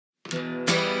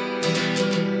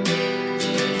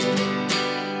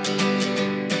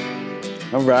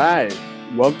All right.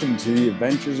 Welcome to the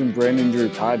Adventures in Brain Injury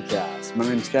podcast. My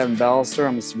name is Kevin Ballister.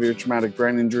 I'm a severe traumatic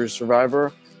brain injury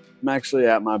survivor. I'm actually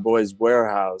at my boy's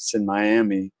warehouse in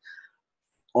Miami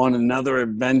on another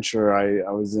adventure. I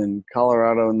was in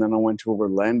Colorado, and then I went to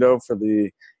Orlando for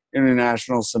the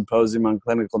International Symposium on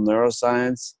Clinical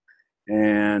Neuroscience,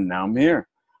 and now I'm here.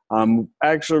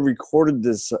 Actually recorded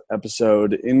this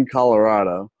episode in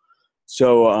Colorado.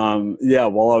 So,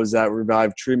 while I was at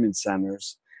Revive Treatment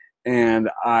Centers, and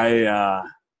I'm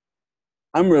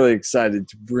really excited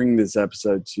to bring this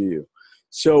episode to you.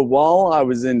 So while I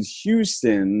was in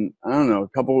Houston, I don't know,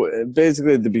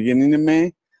 basically at the beginning of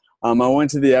May, I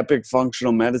went to the Epic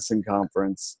Functional Medicine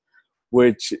Conference,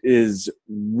 which is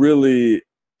really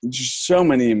just so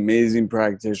many amazing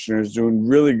practitioners doing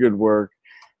really good work,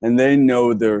 and they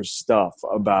know their stuff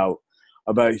about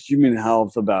human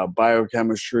health, about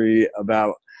biochemistry,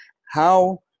 about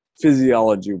how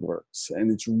physiology works.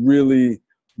 And it's really,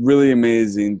 really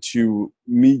amazing to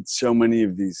meet so many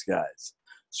of these guys.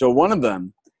 So one of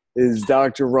them is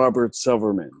Dr. Robert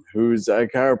Silverman, who's a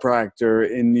chiropractor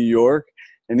in New York,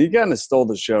 and he kind of stole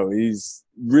the show. He's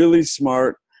really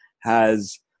smart,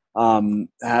 has a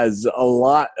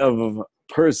lot of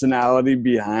personality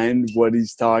behind what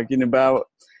he's talking about,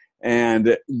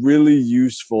 and really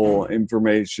useful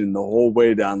information the whole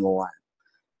way down the line.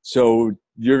 So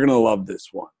you're going to love this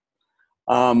one.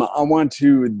 I want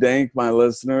to thank my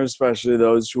listeners, especially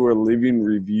those who are leaving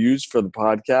reviews for the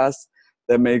podcast.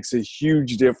 That makes a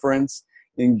huge difference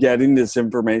in getting this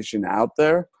information out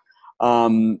there.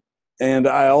 And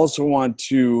I also want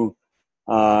to,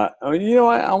 I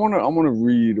want to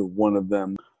read one of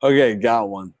them. Okay, got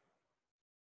one.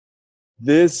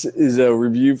 This is a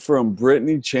review from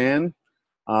Brittany Chan.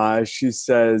 She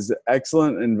says,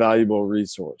 excellent and valuable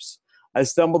resource. I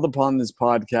stumbled upon this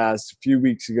podcast a few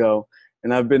weeks ago,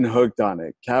 and I've been hooked on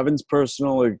it. Kevin's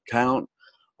personal account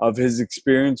of his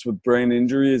experience with brain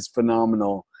injury is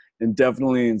phenomenal and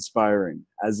definitely inspiring.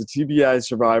 As a TBI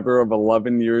survivor of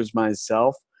 11 years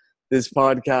myself, this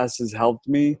podcast has helped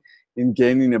me in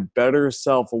gaining a better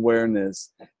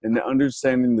self-awareness and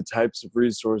understanding the types of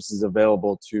resources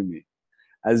available to me.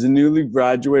 As a newly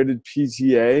graduated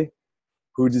PTA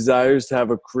who desires to have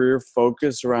a career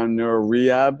focused around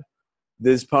neurorehab,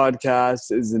 this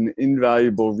podcast is an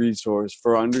invaluable resource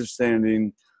for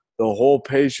understanding the whole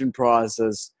patient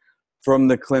process from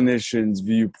the clinician's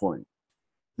viewpoint.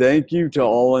 Thank you to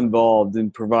all involved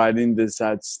in providing this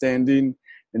outstanding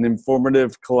and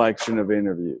informative collection of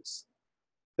interviews.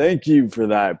 Thank you for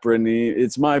that, Brittany.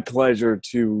 It's my pleasure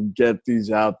to get these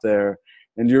out there,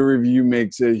 and your review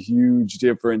makes a huge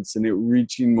difference in it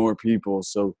reaching more people.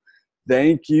 So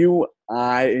thank you.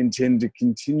 I intend to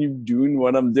continue doing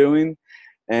what I'm doing.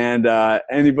 And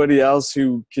anybody else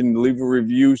who can leave a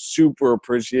review, super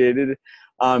appreciated.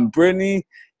 Brittany,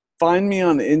 find me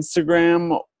on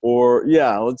Instagram, or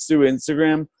let's do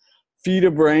Instagram, Feed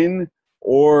a Brain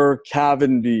or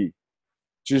Kevin B.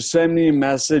 Just send me a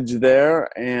message there,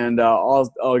 and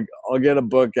I'll get a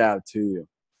book out to you.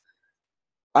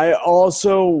 I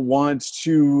also want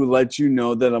to let you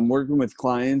know that I'm working with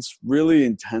clients really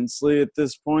intensely at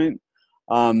this point.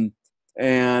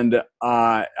 And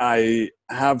I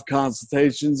have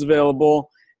consultations available.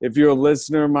 If you're a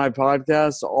listener of my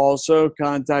podcast, also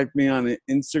contact me on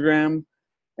Instagram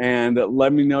and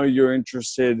let me know you're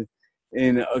interested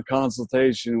in a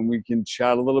consultation. We can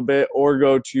chat a little bit, or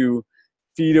go to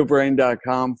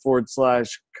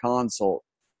feedabrain.com/consult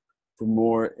for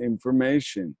more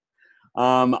information.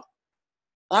 I'm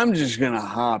just going to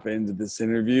hop into this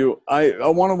interview. I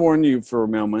want to warn you for a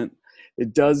moment.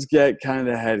 It does get kind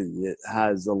of heady. It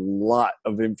has a lot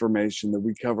of information that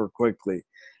we cover quickly.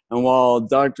 And while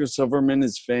Dr. Silverman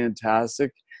is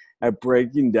fantastic at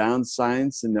breaking down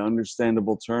science into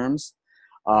understandable terms,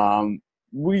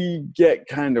 we get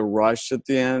kind of rushed at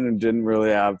the end and didn't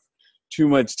really have too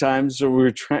much time. So we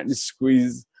were trying to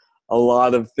squeeze a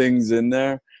lot of things in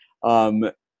there.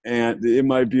 And it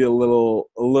might be a little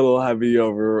heavy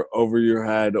over your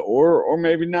head, or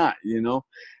maybe not,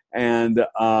 And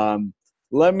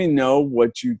let me know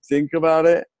what you think about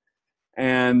it.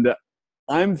 And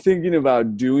I'm thinking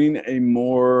about doing a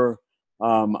more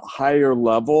higher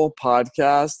level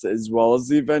podcast, as well as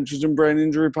the Adventures in Brain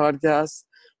Injury podcast.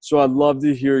 So I'd love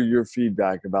to hear your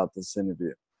feedback about this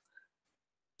interview.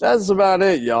 That's about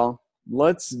it, y'all.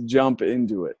 Let's jump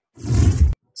into it.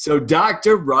 So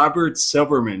Dr. Robert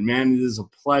Silverman, man, it is a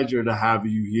pleasure to have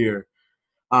you here.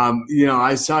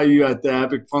 I saw you at the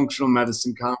Epic Functional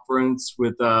Medicine Conference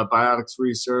with Biotics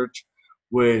Research,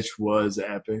 which was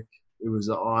epic. It was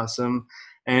awesome.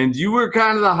 And you were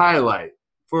kind of the highlight,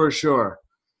 for sure.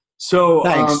 So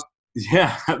Thanks.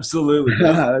 Yeah, absolutely.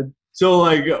 So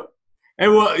like,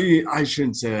 and well, I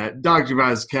shouldn't say that. Dr.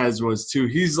 Vasquez was too.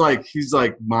 He's like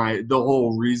the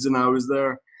whole reason I was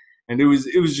there, and it was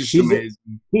just He's a,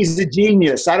 amazing. he's a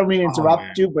genius. I don't mean to Oh interrupt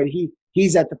man, you, but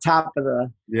he's at the top of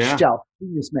the yeah, shelf.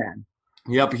 Genius man.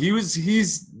 yep.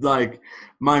 He's like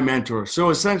my mentor. So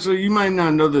essentially, you might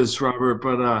not know this, Robert,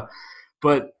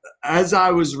 but as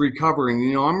I was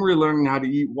recovering, I'm relearning how to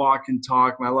eat, walk, and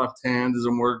talk. My left hand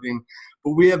isn't working,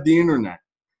 but we have the internet.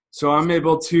 So I'm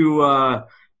able to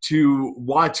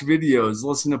watch videos,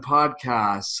 listen to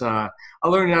podcasts. I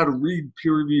learned how to read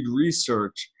peer-reviewed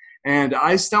research, and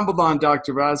I stumbled on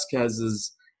Dr.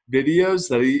 Vasquez's videos.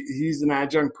 That he's an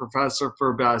adjunct professor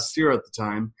for Bastyr at the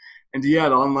time, and he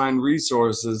had online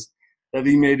resources that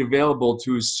he made available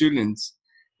to his students.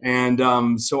 And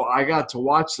so I got to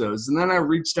watch those, and then I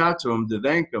reached out to him to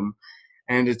thank him,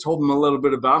 and I told him a little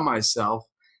bit about myself,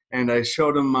 and I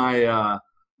showed him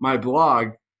my blog,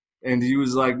 and he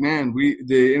was like, "Man,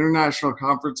 the International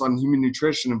Conference on Human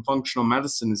Nutrition and Functional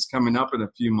Medicine is coming up in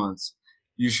a few months.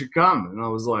 You should come." And I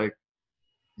was like,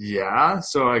 "Yeah."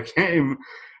 So I came,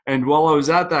 and while I was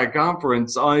at that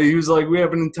conference, he was like, "We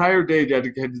have an entire day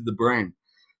dedicated to the brain."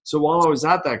 So while I was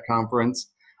at that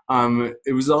conference,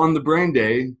 it was on the brain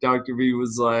day. Dr. V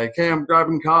was like, "Hey, I'm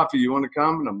grabbing coffee. You want to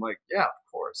come?" And I'm like, "Yeah,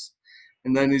 of course."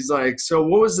 And then he's like, "So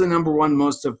what was the number one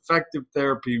most effective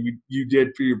therapy you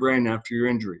did for your brain after your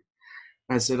injury?"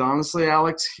 I said, "Honestly,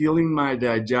 Alex, healing my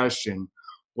digestion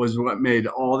was what made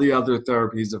all the other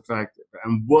therapies effective.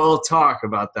 And we'll talk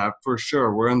about that for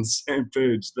sure. We're on the same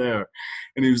page there."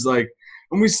 And he was like,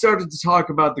 and we started to talk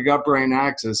about the gut brain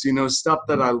axis, stuff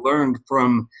that I learned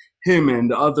from him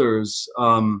and others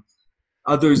in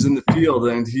the field.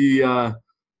 And he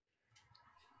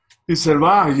said,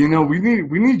 "Wow, we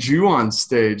need you on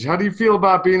stage. How do you feel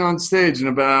about being on stage in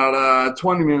about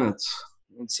 20 minutes?"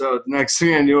 And so the next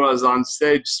thing I knew, I was on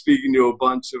stage speaking to a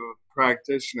bunch of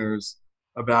practitioners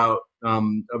about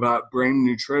brain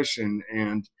nutrition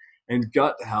and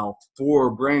gut health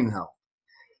for brain health.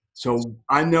 So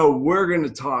I know we're going to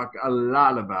talk a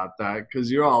lot about that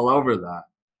because you're all over that.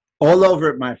 All over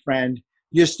it, my friend.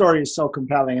 Your story is so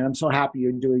compelling, and I'm so happy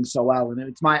you're doing so well. And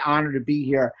it's my honor to be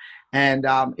here. And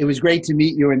it was great to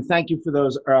meet you. And thank you for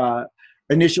those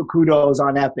initial kudos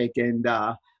on Epic. And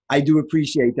I do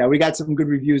appreciate that. We got some good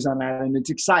reviews on that, and it's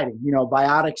exciting.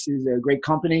 Biotics is a great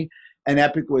company, and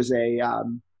Epic was a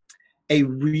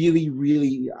really,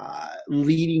 really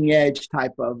leading edge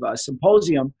type of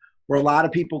symposium where a lot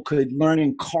of people could learn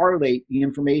and correlate the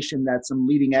information that some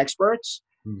leading experts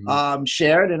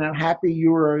shared. And I'm happy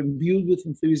you were imbued with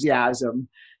enthusiasm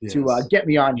to Yes. get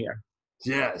me on here.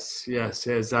 Yes, yes,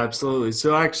 yes, absolutely.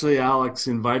 So actually, Alex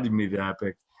invited me to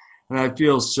Epic, and I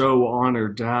feel so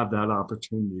honored to have that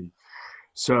opportunity.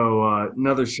 So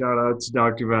another shout out to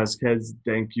Dr. Vasquez.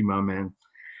 Thank you, my man.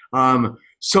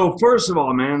 So first of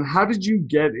all, man, how did you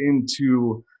get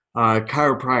into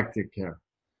chiropractic care?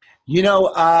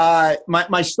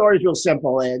 My story is real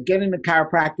simple. Getting into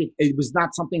chiropractic, it was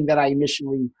not something that I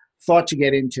initially thought to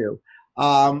get into.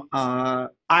 I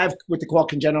have what they call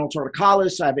congenital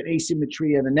torticollis. I have an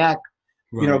asymmetry in the neck.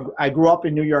 Right. I grew up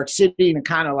in New York City in a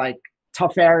kind of like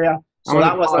tough area. I'm So gonna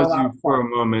that wasn't a pause lot you of for a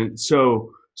fun. moment.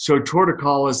 So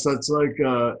torticollis, that's like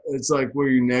it's like where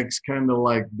your neck's kind of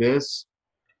like this.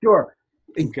 Sure.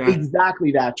 Okay.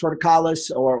 Exactly that.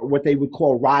 Torticollis, or what they would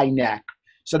call wry neck.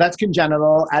 So that's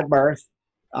congenital at birth.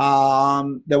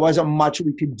 There wasn't much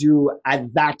we could do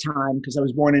at that time because I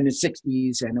was born in the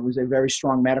 60s and it was a very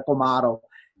strong medical model.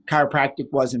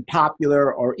 Chiropractic wasn't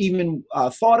popular or even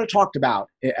thought or talked about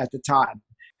at the time.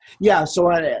 Yeah, so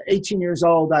at 18 years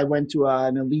old, I went to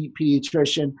an elite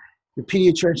pediatrician. The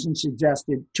pediatrician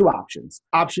suggested two options.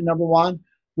 Option number one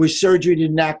was surgery to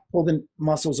the neck, pull the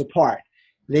muscles apart.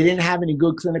 They didn't have any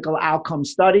good clinical outcome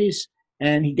studies,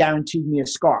 and he guaranteed me a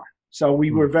scar. So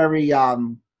we were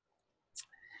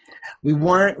we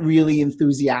weren't really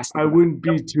enthusiastic I about wouldn't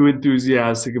be too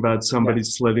enthusiastic about it. Yeah. somebody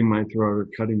slitting my throat or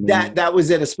cutting my neck. That was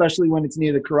it, especially when it's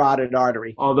near the carotid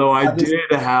artery. Although This,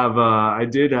 I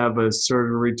did have a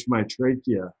surgery to my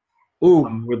trachea, ooh,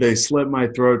 where they slit my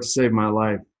throat to save my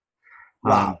life.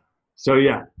 Um, wow. so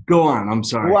yeah, go on. I'm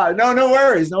sorry. Wow, no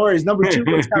worries, no worries. Number two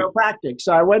was chiropractic.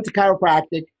 So I went to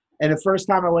chiropractic, and the first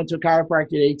time I went to a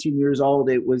chiropractic at 18 years old,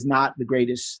 it was not the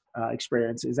greatest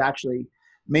experience. It was actually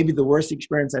maybe the worst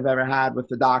experience I've ever had with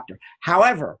the doctor.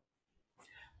 However,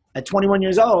 at 21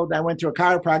 years old, I went to a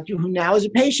chiropractor who now is a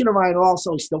patient of mine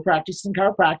also. He's still practicing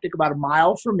chiropractic about a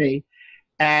mile from me.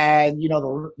 And,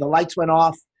 the lights went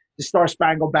off, the Star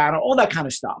Spangled Banner, all that kind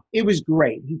of stuff. It was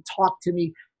great. He talked to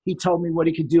me, He told me what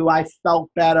he could do. I felt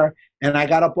better. And I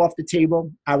got up off the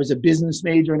table. I was a business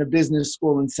major in a business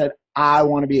school and said, I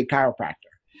want to be a chiropractor.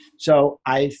 So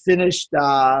I finished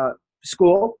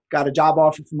school, got a job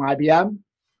offer from IBM,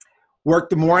 worked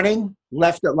the morning,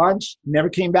 left at lunch, never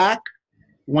came back,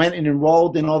 went and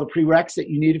enrolled in all the prereqs that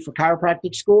you needed for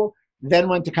chiropractic school, then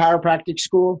went to chiropractic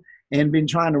school and been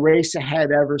trying to race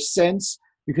ahead ever since,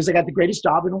 because I got the greatest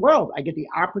job in the world. I get the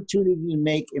opportunity to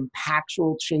make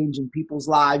impactful change in people's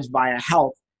lives via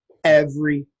health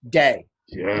every day.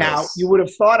 Yes. Now, you would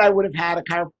have thought I would have had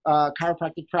a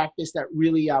chiropractic practice that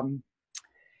really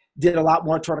did a lot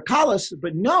more torticollis,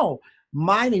 but no,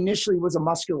 mine initially was a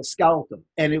musculoskeletal,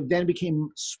 and it then became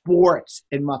sports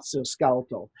and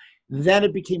musculoskeletal. Then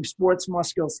it became sports,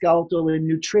 musculoskeletal, and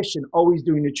nutrition, always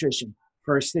doing nutrition.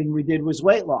 First thing we did was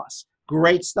weight loss.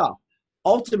 Great stuff.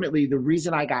 Ultimately, the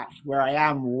reason I got where I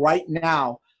am right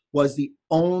now was the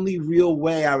only real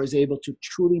way I was able to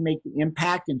truly make the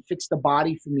impact and fix the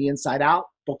body from the inside out.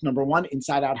 Book number 1,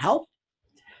 Inside Out Health,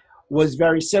 was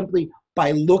very simply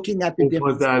by looking at the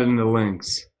difference. Put that in the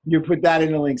links. You put that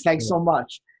in the links. Thanks so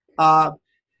much.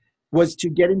 Was to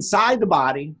get inside the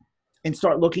body and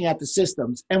start looking at the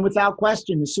systems. And without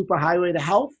question, the superhighway to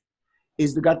health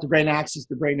is the gut-to-brain axis,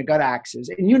 the brain-to-gut axis.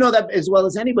 And you know that as well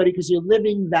as anybody because you're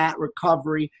living that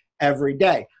recovery every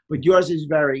day. But yours is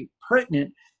very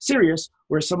pertinent, serious,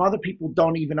 where some other people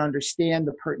don't even understand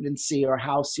the pertinency or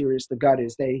how serious the gut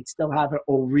is. They still have it,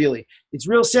 oh, really? It's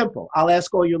real simple. I'll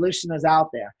ask all your listeners out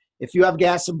there. If you have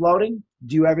gas and bloating,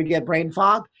 do you ever get brain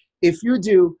fog? If you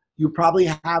do, you probably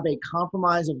have a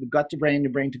compromise of the gut-to-brain, the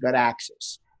brain-to-gut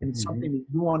axis. And it's something that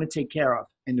you want to take care of.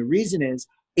 And the reason is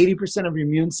 80% of your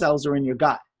immune cells are in your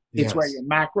gut. It's where your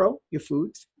macro, your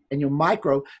foods, and your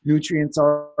micro nutrients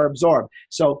are absorbed.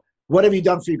 So what have you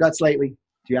done for your guts lately?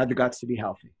 Do you have the guts to be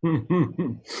healthy?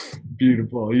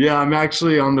 Beautiful. Yeah, I'm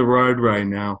actually on the road right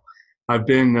now. I've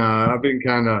been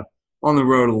kind of on the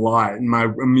road a lot, and my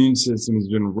immune system has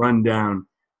been run down.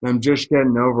 And I'm just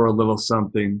getting over a little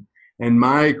something. And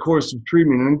my course of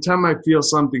treatment, anytime I feel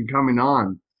something coming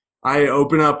on, I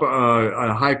open up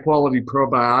a high-quality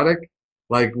probiotic,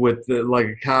 like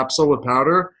a capsule with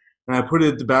powder, and I put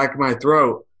it at the back of my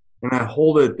throat, and I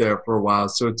hold it there for a while.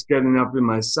 So it's getting up in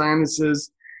my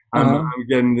sinuses. I'm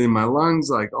getting in my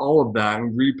lungs, like all of that,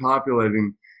 and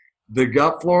repopulating the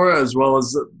gut flora as well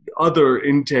as other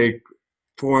intake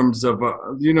forms of,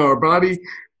 our body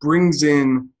brings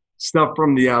in stuff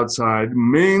from the outside,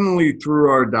 mainly through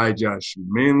our digestion,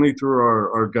 mainly through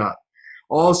our gut.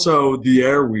 Also, the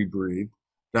air we breathe,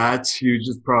 that's huge.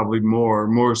 It's probably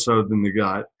more so than the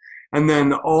gut. And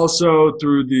then also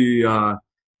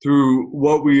through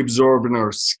what we absorb in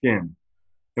our skin.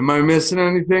 Am I missing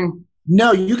anything?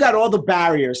 No, you got all the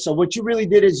barriers. So what you really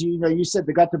did is, you said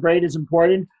the gut-to-brain is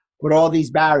important, but all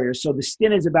these barriers. So the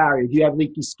skin is a barrier. Do you have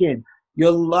leaky skin?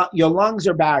 Your lungs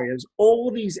are barriers.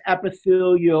 All these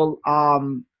epithelial,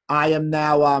 I am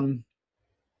now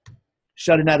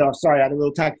shutting that off. Sorry, I had a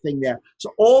little tech thing there.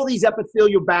 So all these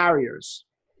epithelial barriers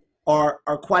are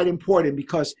quite important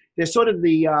because they're sort of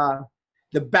the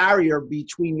barrier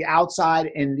between the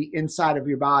outside and the inside of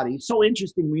your body. It's so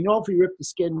interesting. We know if we rip the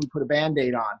skin, we put a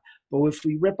Band-Aid on. But if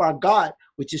we rip our gut,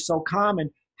 which is so common,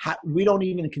 we don't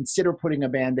even consider putting a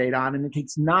Band-Aid on. And it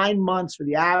takes 9 months for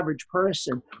the average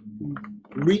person to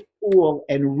retool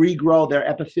and regrow their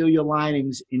epithelial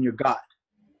linings in your gut.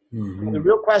 Mm-hmm. The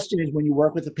real question is when you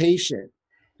work with a patient,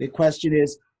 the question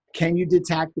is, can you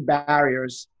detect the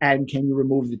barriers and can you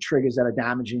remove the triggers that are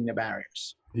damaging the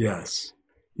barriers? Yes.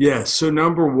 Yes. So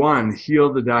number 1,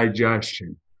 heal the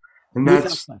digestion. And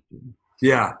that's,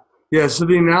 yeah. So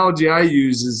the analogy I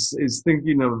use is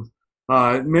thinking of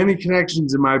many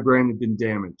connections in my brain have been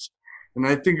damaged. And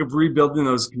I think of rebuilding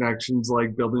those connections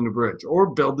like building a bridge,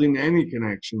 or building any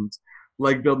connections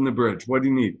like building a bridge. What do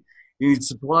you need? You need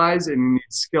supplies and you need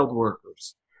skilled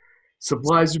workers.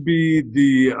 Supplies would be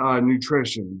the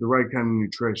nutrition, the right kind of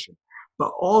nutrition.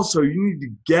 But also you need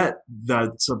to get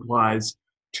that supplies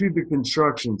to the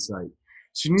construction site.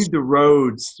 So you need the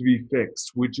roads to be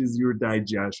fixed, which is your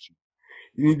digestion.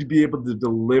 You need to be able to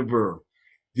deliver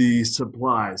the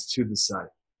supplies to the site.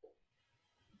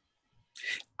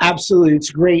 Absolutely.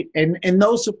 It's great. And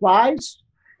those supplies,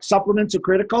 supplements are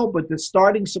critical, but the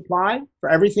starting supply for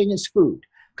everything is food,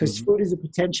 because food is a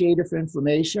potentiator for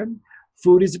inflammation.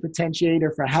 Food is a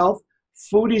potentiator for health.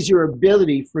 Food is your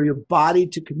ability for your body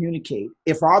to communicate.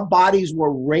 If our bodies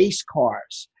were race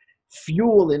cars,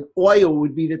 fuel and oil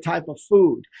would be the type of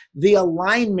food. The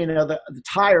alignment of the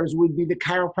tires would be the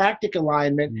chiropractic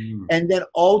alignment. And then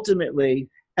ultimately,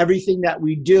 everything that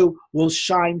we do will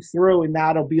shine through, and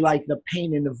that'll be like the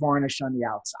paint and the varnish on the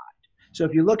outside. So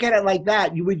if you look at it like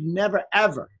that, you would never,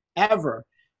 ever, ever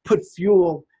put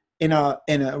fuel in a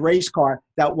race car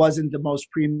that wasn't the most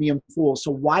premium fuel.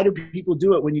 So why do people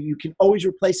do it when you can always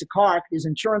replace a car? There's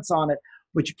insurance on it,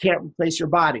 but you can't replace your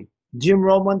body. Jim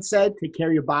Rome once said, take care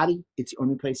of your body. It's the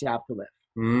only place you have to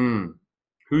live.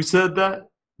 Who said that?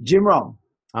 Jim Rome.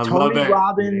 I love Tony it.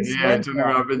 Robbins. Yeah, Tony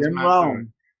Robbins. Jim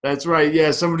Rome. That's right.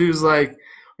 Yeah, somebody was like,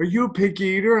 are you a picky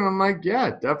eater? And I'm like, yeah,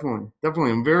 definitely.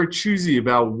 Definitely. I'm very choosy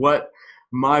about what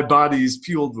my body is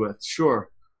fueled with. Sure.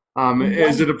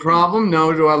 Is it a problem?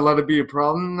 No. Do I let it be a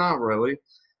problem? Not really.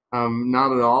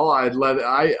 Not at all.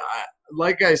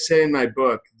 Like I say in my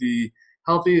book, the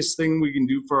healthiest thing we can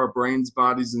do for our brains,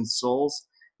 bodies, and souls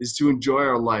is to enjoy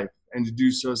our life and to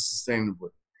do so sustainably.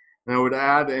 And I would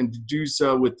add, and to do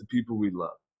so with the people we love.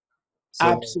 So,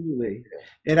 absolutely.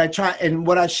 And I try, and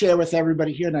what I share with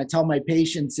everybody here, and I tell my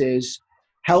patients is,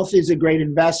 health is a great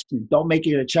investment. Don't make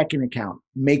it a checking account.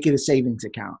 Make it a savings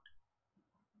account.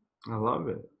 I love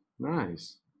it.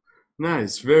 Nice.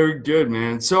 Nice. Very good,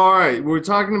 man. So, all right, we're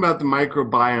talking about the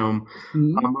microbiome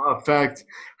effect.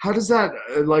 How does that,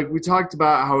 like we talked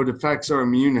about how it affects our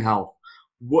immune health.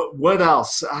 What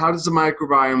else? How does the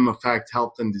microbiome affect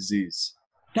health and disease?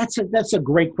 That's a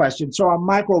great question. So our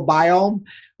microbiome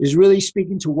is really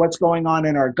speaking to what's going on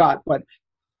in our gut, but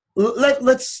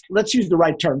let's use the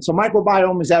right term. So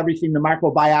microbiome is everything. The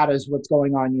microbiota is what's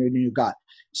going on in your gut.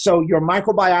 So your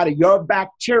microbiota, your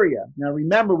bacteria. Now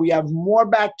remember, we have more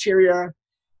bacteria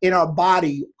in our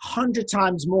body, 100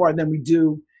 times more than we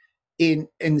do in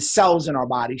cells in our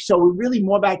body. So we're really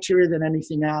more bacteria than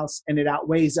anything else, and it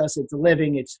outweighs us. It's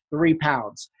living. It's 3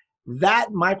 pounds. That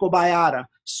microbiota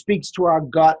speaks to our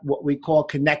gut, what we call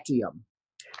connectium.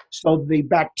 So the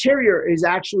bacteria is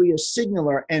actually a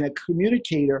signaler and a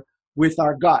communicator with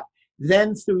our gut.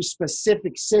 Then through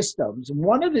specific systems,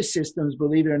 one of the systems,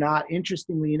 believe it or not,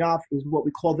 interestingly enough, is what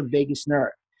we call the vagus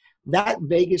nerve. That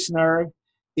vagus nerve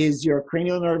is your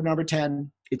cranial nerve number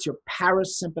 10. It's your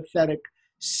parasympathetic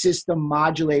system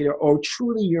modulator, or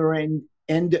truly your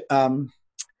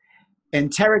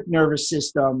enteric nervous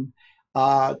system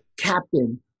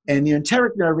captain. And the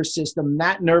enteric nervous system,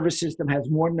 that nervous system has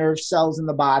more nerve cells in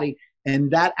the body, and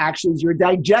that actually is your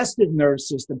digestive nerve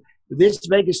system. This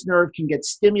vagus nerve can get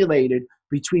stimulated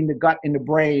between the gut and the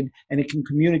brain, and it can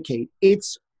communicate.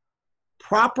 Its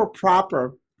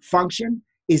proper function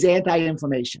is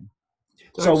anti-inflammation.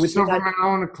 So Silverman, I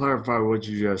want to clarify what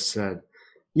you just said.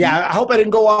 Yeah, I hope I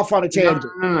didn't go off on a tangent.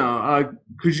 No.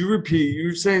 Could you repeat? You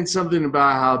were saying something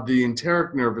about how the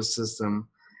enteric nervous system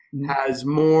has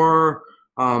more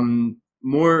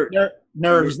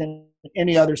nerves than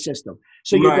any other system.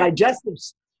 So your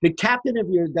the captain of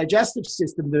your digestive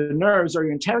system, the nerves, or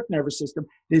your enteric nervous system,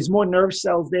 there's more nerve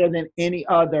cells there than any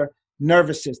other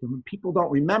nervous system. And people don't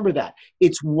remember that.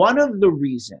 It's one of the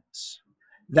reasons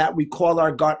that we call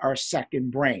our gut our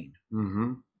second brain.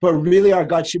 But really our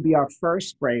gut should be our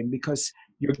first brain, because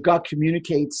your gut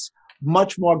communicates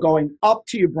much more going up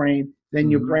to your brain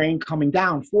than your brain coming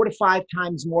down. 4 to 5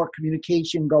 times more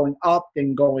communication going up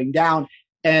than going down.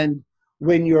 And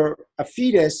when you're a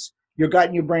fetus, your gut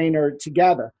and your brain are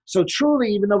together. So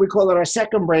truly, even though we call it our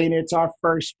second brain, it's our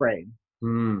first brain.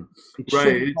 Right.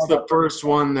 It's the first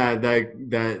one that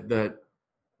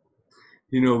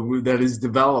is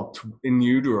developed in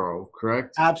utero,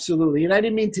 correct? Absolutely. And I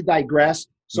didn't mean to digress.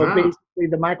 So basically,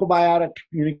 the microbiota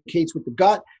communicates with the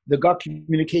gut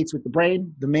communicates with the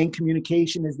brain. The main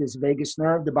communication is this vagus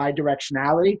nerve, the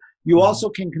bidirectionality. You also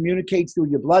can communicate through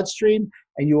your bloodstream,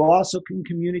 and you also can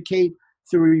communicate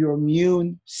through your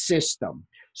immune system.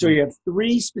 So you have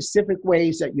 3 specific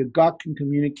ways that your gut can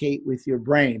communicate with your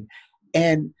brain.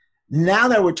 And now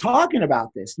that we're talking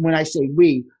about this, when I say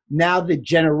we, now the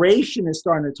generation is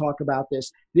starting to talk about this.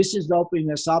 This is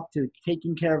opening us up to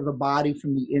taking care of the body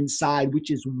from the inside, which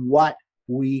is what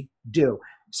we do.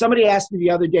 Somebody asked me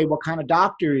the other day, what kind of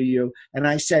doctor are you? And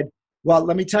I said, well,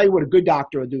 let me tell you what a good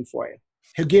doctor will do for you.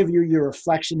 He'll give you your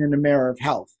reflection in the mirror of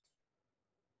health.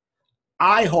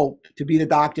 I hope to be the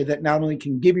doctor that not only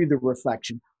can give you the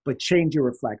reflection, but change your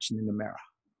reflection in the mirror.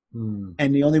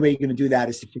 And the only way you're going to do that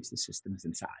is to fix the systems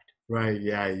inside. Right.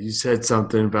 Yeah. You said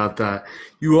something about that.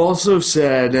 You also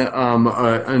said an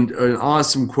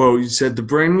awesome quote. You said, the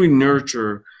brain we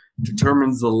nurture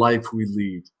determines the life we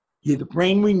lead. Yeah, the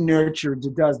brain we nurture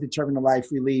does determine the life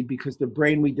we lead, because the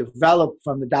brain we developed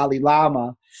from the Dalai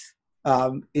Lama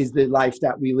is the life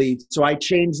that we lead. So I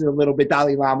changed it a little bit.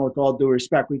 Dalai Lama, with all due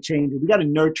respect, we changed it. We got to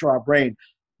nurture our brain.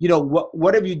 You know,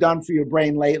 what have you done for your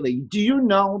brain lately? Do you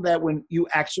know that when you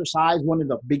exercise, one of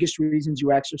the biggest reasons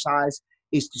you exercise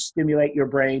is to stimulate your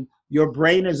brain? Your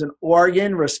brain as an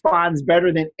organ responds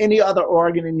better than any other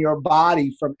organ in your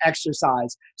body from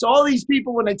exercise. So all these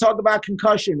people, when they talk about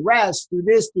concussion, rest, do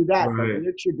this, do that, the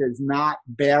literature does not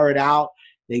bear it out.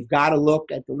 They've got to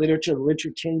look at the literature. The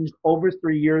literature changed over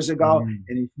 3 years ago. And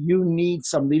if you need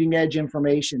some leading edge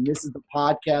information, this is the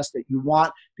podcast that you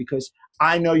want, because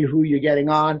I know who you're getting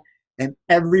on. And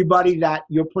everybody that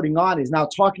you're putting on is now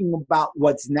talking about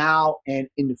what's now and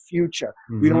in the future.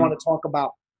 We don't want to talk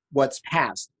about what's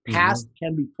past. Past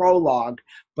can be prologue,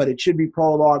 but it should be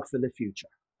prologue for the future.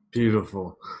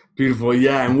 Beautiful. Beautiful.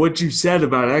 Yeah. And what you said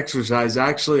about exercise,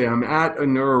 actually, I'm at a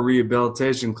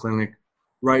neurorehabilitation clinic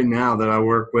right now that I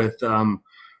work with,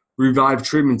 Revive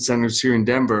Treatment Centers here in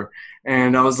Denver.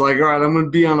 And I was like, all right, I'm going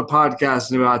to be on a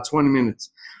podcast in about 20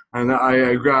 minutes. And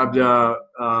I grabbed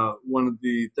one of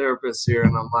the therapists here,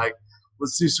 and I'm like,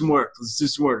 let's do some work. Let's do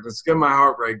some work. Let's get my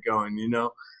heart rate going, you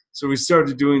know? So we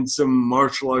started doing some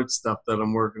martial arts stuff that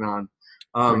I'm working on.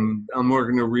 I'm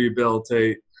working to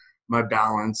rehabilitate my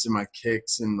balance and my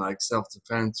kicks and like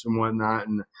self-defense and whatnot.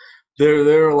 And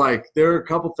there are a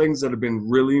couple things that have been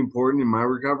really important in my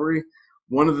recovery.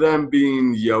 One of them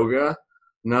being yoga,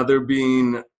 another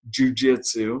being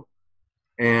jujitsu,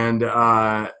 and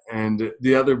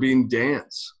the other being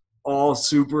dance. All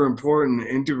super important,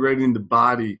 integrating the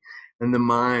body and the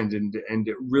mind and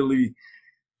really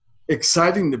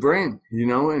exciting the brain, you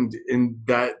know, and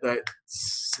that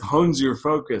hones your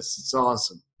focus. It's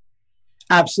awesome.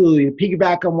 Absolutely. To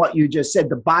piggyback on what you just said,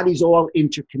 the body's all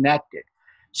interconnected.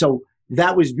 So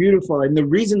that was beautiful. And the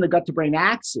reason the gut to brain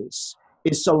axis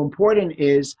is so important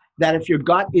is that if your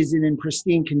gut isn't in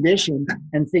pristine condition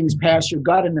and things pass your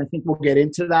gut, and I think we'll get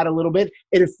into that a little bit,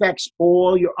 it affects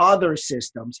all your other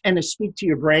systems. And to speak to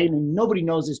your brain, and nobody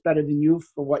knows this better than you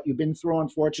for what you've been through,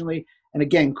 unfortunately. And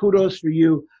again, kudos for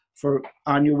you for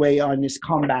on your way on this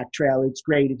comeback trail. It's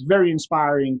great. It's very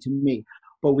inspiring to me.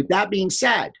 But with that being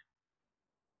said,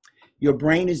 your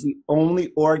brain is the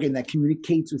only organ that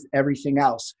communicates with everything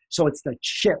else. So it's the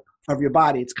chip of your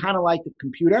body. It's kind of like the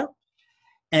computer,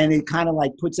 and it kind of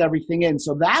like puts everything in.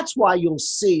 So that's why you'll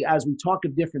see, as we talk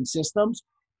of different systems,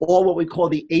 all what we call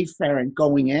the afferent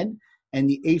going in, and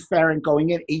the afferent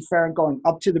going in, afferent going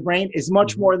up to the brain is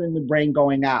much more than the brain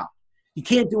going out. You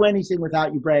can't do anything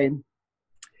without your brain.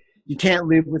 You can't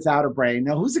live without a brain.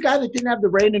 Now, who's the guy that didn't have the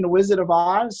brain in The Wizard of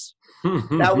Oz?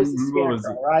 That was the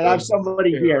Scarecrow, right? I have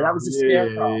somebody here. That was the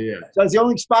Scarecrow. Yeah. So it's the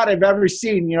only spot I've ever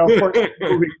seen, you know, for a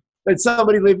movie that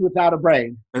somebody lived without a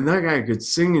brain. And that guy could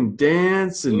sing and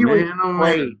dance, and man, oh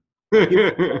man.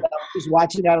 I was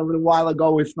watching that a little while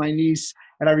ago with my niece,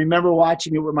 and I remember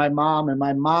watching it with my mom, and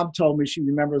my mom told me she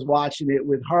remembers watching it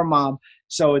with her mom.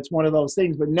 So it's one of those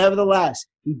things. But nevertheless,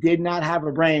 he did not have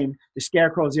a brain. The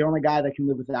Scarecrow is the only guy that can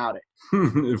live without it.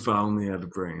 If I only had a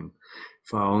brain.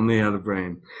 If I only had a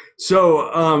brain.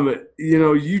 So, you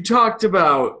know, you talked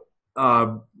about,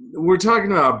 we're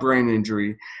talking about brain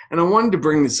injury, and I wanted to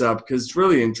bring this up because it's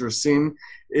really interesting,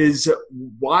 is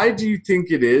why do you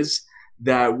think it is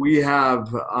that we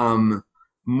have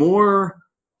more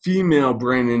female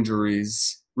brain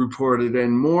injuries reported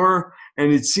and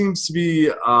it seems to be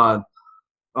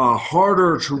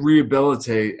harder to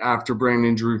rehabilitate after brain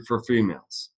injury for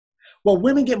females? Well,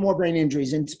 women get more brain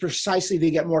injuries, and it's precisely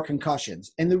they get more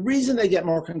concussions. And the reason they get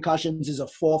more concussions is a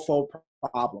fourfold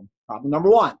problem. Problem number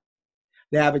one,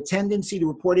 they have a tendency to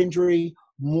report injury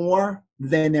more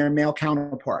than their male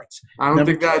counterparts. I don't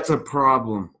think that's a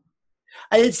problem.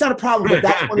 It's not a problem, but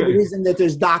that's one of the reasons that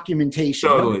there's documentation.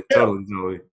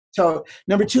 Totally. So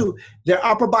number two, their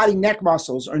upper body neck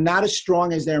muscles are not as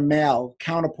strong as their male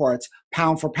counterparts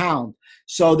pound for pound.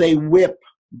 So they whip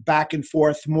back and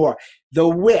forth more. The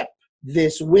whip,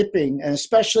 this whipping, and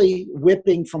especially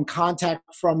whipping from contact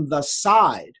from the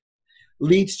side,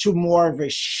 leads to more of a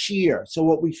shear. So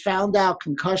what we found out,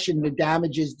 concussion, the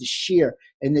damage is the shear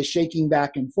and the shaking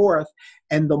back and forth,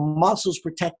 and the muscles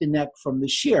protect the neck from the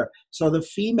shear. So the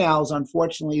females,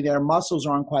 unfortunately, their muscles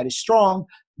aren't quite as strong,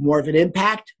 more of an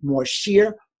impact, more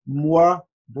shear, more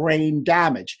brain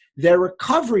damage. Their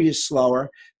recovery is slower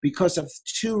because of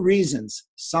two reasons: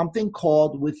 something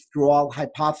called withdrawal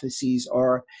hypotheses,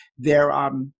 or their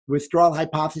withdrawal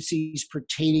hypotheses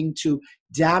pertaining to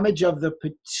damage of the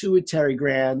pituitary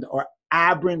gland or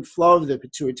aberrant flow of the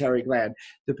pituitary gland.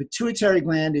 The pituitary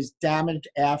gland is damaged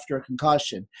after a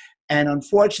concussion, and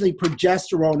unfortunately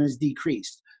progesterone is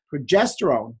decreased.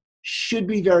 Progesterone should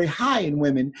be very high in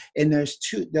women in their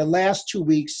last 2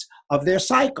 weeks of their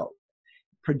cycle.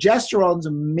 Progesterone's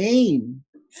main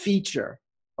feature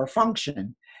or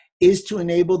function is to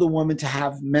enable the woman to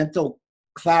have mental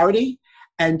clarity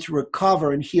and to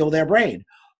recover and heal their brain.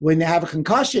 When they have a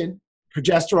concussion,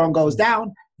 progesterone goes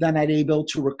down, they're not able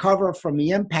to recover from the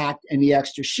impact, and the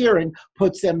extra shearing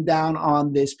puts them down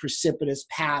on this precipitous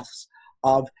paths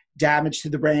of damage to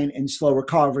the brain and slow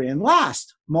recovery. And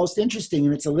last, most interesting,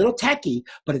 and it's a little techie,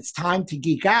 but it's time to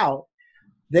geek out,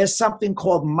 there's something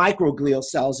called microglial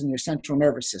cells in your central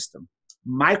nervous system.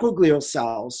 Microglial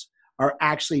cells are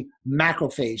actually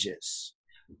macrophages.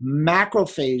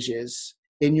 Macrophages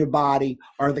in your body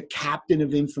are the captain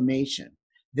of inflammation.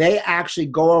 They actually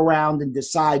go around and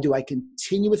decide, do I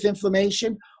continue with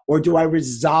inflammation or do I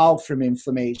resolve from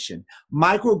inflammation?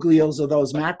 Microglials are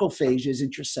those macrophages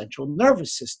in your central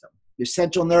nervous system. Your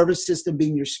central nervous system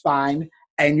being your spine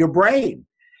and your brain.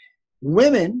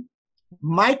 Women,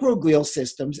 microglial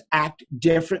systems act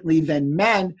differently than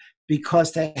men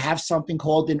because they have something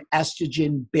called an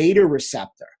estrogen beta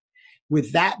receptor.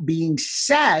 With that being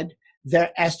said,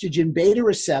 their estrogen beta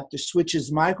receptor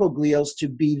switches microglials to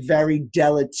be very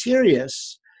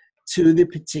deleterious to the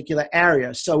particular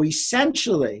area. So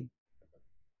essentially,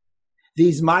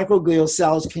 these microglial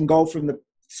cells can go from the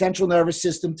central nervous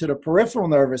system to the peripheral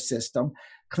nervous system,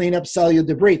 clean up cellular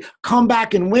debris, come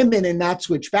back in women and not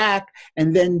switch back,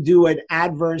 and then do an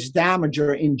adverse damage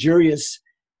or injurious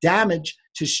damage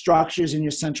to structures in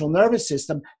your central nervous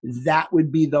system. That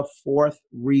would be the fourth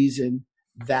reason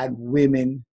that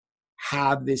women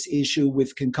have this issue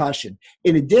with concussion.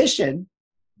 In addition,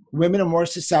 women are more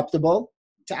susceptible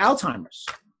to Alzheimer's.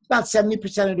 About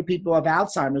 70% of the people have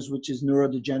Alzheimer's, which is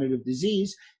neurodegenerative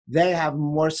disease. They have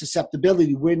more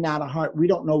susceptibility. We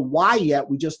don't know why yet.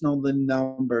 We just know the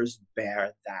numbers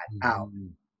bear that out.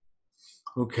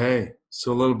 Okay,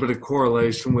 so a little bit of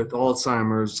correlation with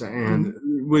Alzheimer's and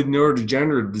with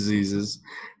neurodegenerative diseases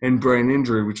and brain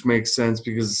injury, which makes sense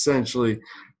because essentially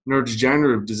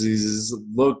neurodegenerative diseases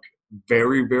look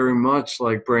very, very much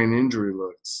like brain injury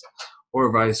looks, or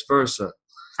vice versa.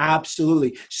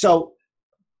 Absolutely. So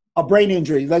a brain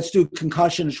injury, let's do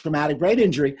concussion and traumatic brain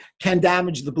injury, can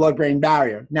damage the blood-brain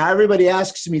barrier. Now, everybody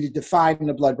asks me to define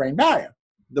the blood-brain barrier.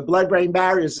 The blood-brain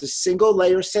barrier is a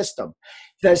single-layer system,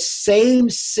 the same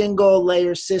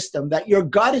single-layer system that your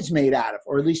gut is made out of,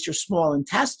 or at least your small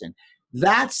intestine.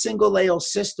 That single-layer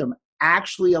system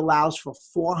actually allows for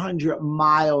 400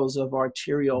 miles of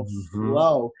arterial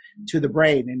flow to the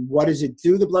brain. And what does it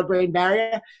do, the blood-brain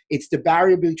barrier? It's the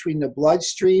barrier between the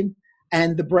bloodstream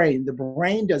and the brain. The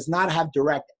brain does not have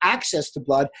direct access to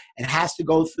blood. It has to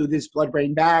go through this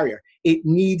blood-brain barrier. It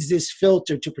needs this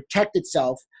filter to protect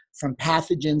itself from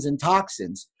pathogens and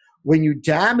toxins. When you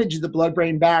damage the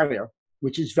blood-brain barrier,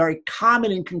 which is very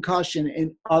common in concussion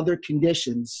and other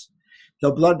conditions,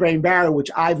 the blood-brain barrier,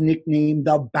 which I've nicknamed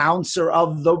the bouncer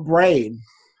of the brain,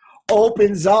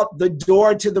 opens up the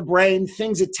door to the brain.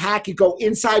 Things attack you, go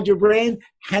inside your brain,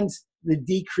 hence the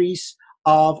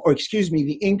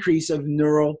increase of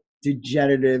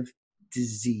neurodegenerative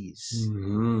disease.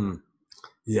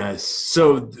 Yes.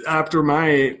 So after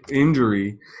my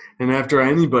injury, and after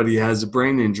anybody has a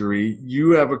brain injury,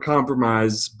 you have a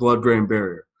compromised blood-brain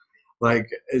barrier.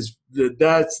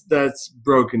 That's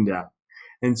broken down.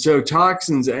 And so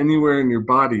toxins anywhere in your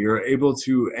body are able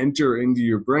to enter into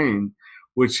your brain,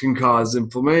 which can cause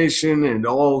inflammation and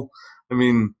all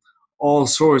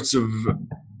sorts of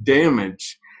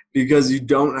damage because you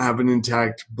don't have an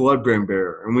intact blood-brain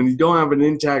barrier. And when you don't have an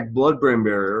intact blood-brain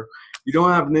barrier, you don't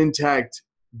have an intact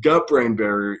gut-brain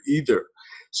barrier either.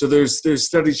 So there's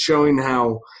studies showing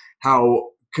how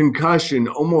concussion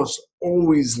almost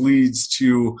always leads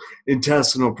to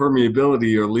intestinal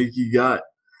permeability or leaky gut.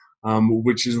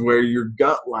 Which is where your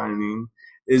gut lining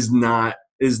is not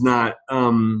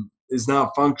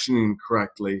functioning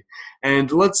correctly.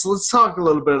 And let's talk a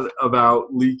little bit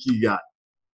about leaky gut.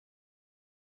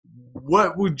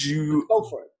 What would you go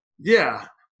for it? Yeah.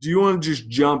 Do you want to just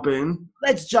jump in?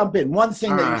 Let's jump in. One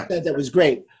thing that you said that was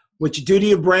great. What you do to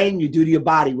your brain, you do to your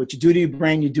body. What you do to your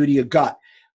brain, you do to your gut.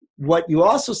 What you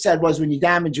also said was when you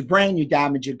damage your brain, you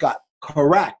damage your gut.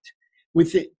 Correct.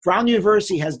 Brown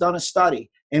University has done a study,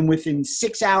 and within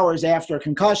 6 hours after a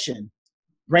concussion,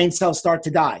 brain cells start to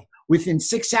die. Within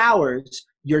 6 hours,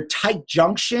 your tight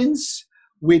junctions,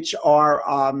 which are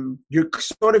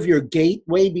your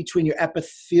gateway between your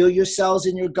epithelial cells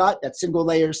in your gut, that single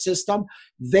layer system,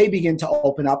 they begin to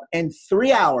open up. And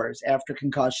 3 hours after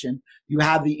concussion, you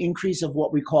have the increase of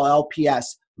what we call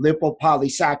LPS,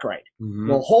 lipopolysaccharide.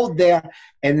 We'll hold there,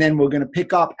 and then we're going to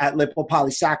pick up at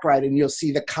lipopolysaccharide, and you'll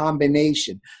see the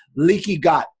combination. Leaky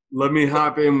gut. Let me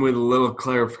hop in with a little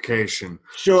clarification.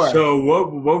 Sure. So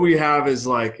what we have is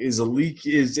a leak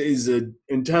is an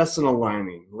intestinal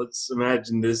lining. Let's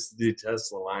imagine this the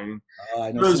intestinal lining.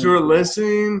 Those who are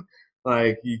listening,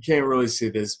 you can't really see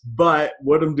this, but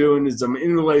what I'm doing is I'm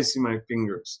interlacing my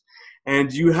fingers,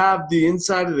 And you have the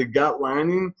inside of the gut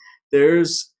lining.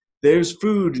 There's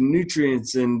food and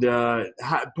nutrients and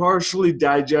partially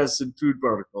digested food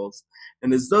particles.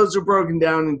 And as those are broken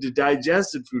down into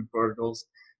digested food particles,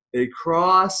 they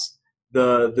cross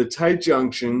the tight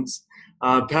junctions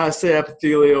past the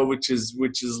epithelial, which is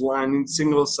lining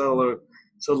single cellular.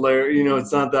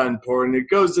 It's not that important. It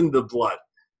goes into the blood.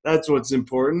 That's what's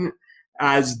important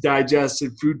as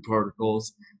digested food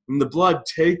particles. And the blood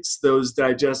takes those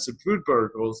digested food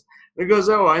particles and it goes,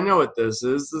 oh, I know what this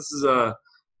is. This is a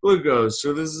glucose,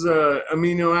 or this is a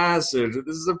amino acid, or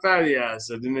this is a fatty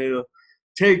acid, and it'll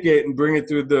take it and bring it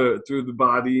through the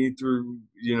body to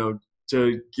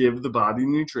give the body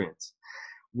nutrients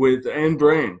and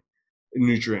brain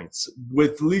nutrients.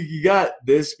 With leaky gut,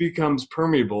 this becomes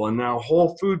permeable, and now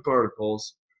whole food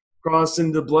particles cross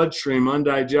into the bloodstream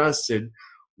undigested,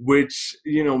 which,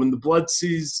 when the blood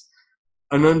sees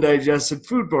an undigested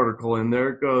food particle in there,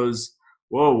 it goes,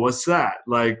 whoa, what's that?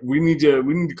 Like, we need to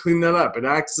clean that up. It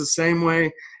acts the same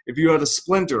way if you had a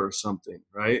splinter or something,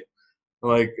 right?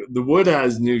 Like, the wood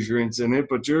has nutrients in it,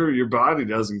 but your body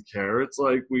doesn't care. It's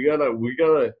like we gotta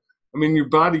your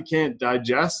body can't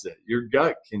digest it. Your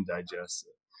gut can digest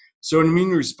it. So an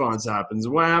immune response happens.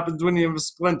 What happens when you have a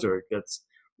splinter? It gets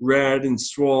red and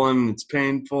swollen, it's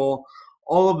painful.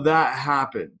 All of that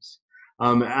happens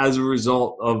as a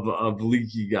result of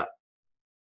leaky gut.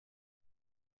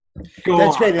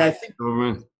 That's great.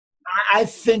 And I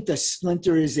think the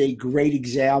splinter is a great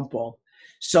example.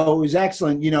 So it was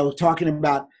excellent, talking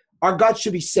about our gut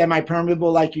should be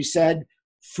semi-permeable, like you said.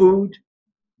 Food,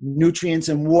 nutrients,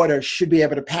 and water should be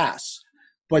able to pass.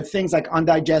 But things like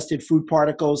undigested food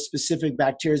particles, specific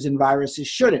bacteria and viruses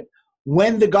shouldn't.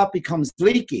 When the gut becomes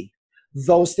leaky,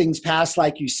 those things pass,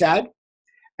 like you said.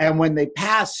 And when they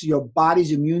pass, your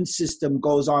body's immune system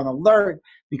goes on alert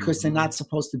because they're not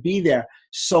supposed to be there.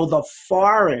 So the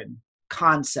foreign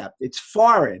concept, it's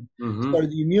foreign. So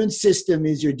the immune system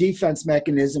is your defense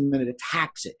mechanism and it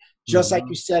attacks it, just like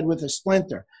you said with a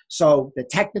splinter. So the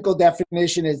technical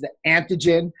definition is the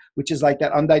antigen, which is like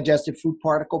that undigested food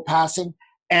particle passing,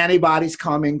 antibodies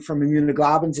coming from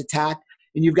immunoglobulins attack,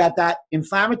 and you've got that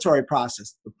inflammatory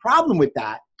process. The problem with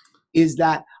that is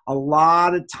that a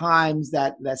lot of times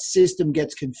that system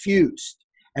gets confused.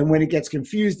 And when it gets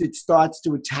confused, it starts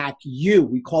to attack you.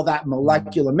 We call that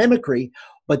molecular mimicry,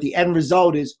 but the end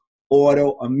result is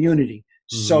autoimmunity.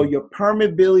 So your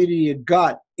permeability to your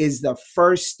gut is the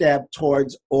first step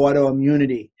towards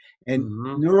autoimmunity. And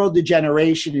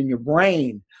neurodegeneration in your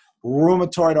brain,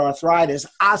 rheumatoid arthritis,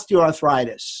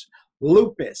 osteoarthritis,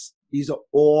 lupus, these are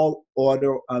all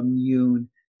autoimmune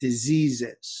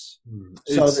diseases.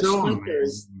 So the splinter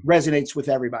resonates with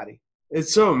everybody.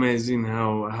 It's so amazing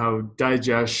how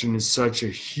digestion is such a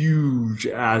huge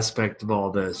aspect of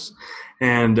all this.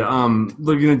 And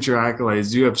looking at your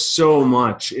accolades, you have so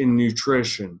much in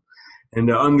nutrition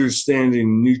and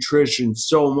understanding nutrition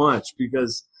so much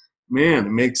because, man,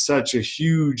 it makes such a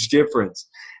huge difference.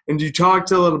 And you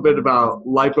talked a little bit about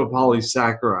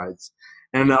lipopolysaccharides.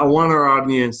 And I want our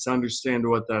audience to understand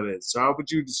what that is. So how would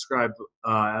you describe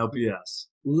LPS?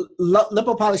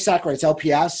 Lipopolysaccharides,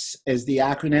 LPS is the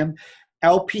acronym.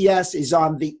 LPS is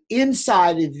on the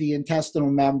inside of the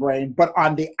intestinal membrane, but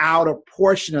on the outer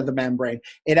portion of the membrane.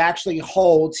 It actually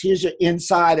holds, here's your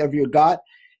inside of your gut.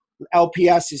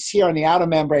 LPS is here on the outer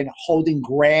membrane holding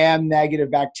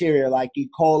gram-negative bacteria like E.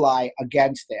 coli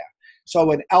against there. So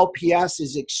when LPS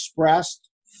is expressed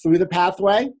through the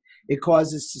pathway, it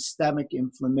causes systemic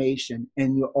inflammation,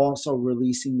 and you're also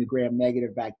releasing the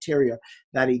gram-negative bacteria.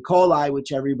 That E. coli,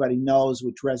 which everybody knows,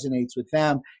 which resonates with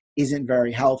them, isn't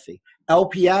very healthy.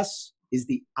 LPS is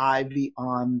the ivy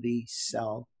on the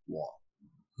cell wall.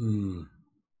 And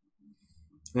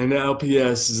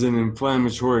LPS is an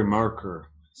inflammatory marker.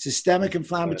 Systemic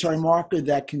inflammatory marker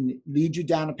that can lead you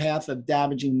down a path of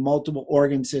damaging multiple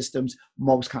organ systems,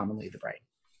 most commonly the brain.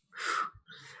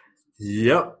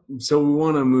 Yep. So we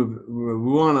want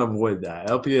to avoid that.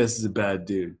 LPS is a bad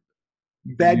dude.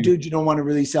 Bad dude, you don't want to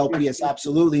release LPS,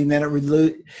 absolutely. And then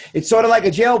it's sort of like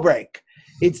a jailbreak.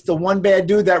 It's the one bad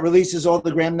dude that releases all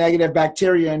the gram-negative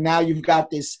bacteria, and now you've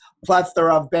got this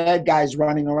plethora of bad guys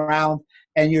running around,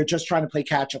 and you're just trying to play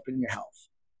catch-up in your health.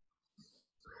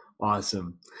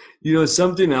 Awesome.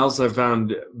 Something else I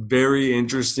found very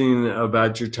interesting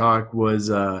about your talk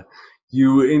was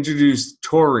you introduced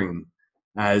taurine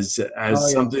as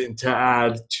something to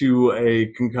add to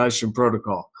a concussion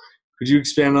protocol. Could you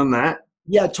expand on that?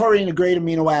 Yeah, taurine, a great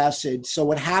amino acid. So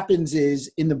what happens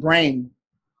is in the brain,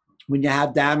 when you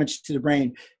have damage to the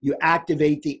brain, you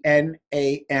activate the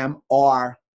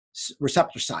NAMR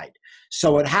receptor site.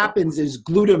 So what happens is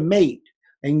glutamate,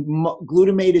 And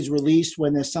glutamate is released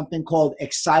when there's something called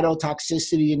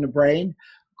excitotoxicity in the brain.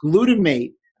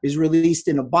 Glutamate is released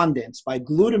in abundance. By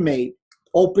glutamate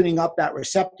opening up that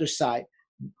receptor site,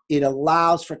 it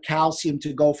allows for calcium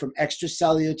to go from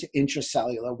extracellular to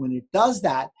intracellular. When it does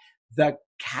that, the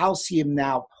calcium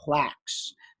now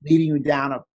plaques, leading you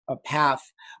down a path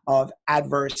of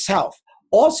adverse health.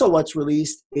 Also, what's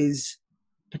released is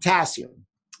potassium.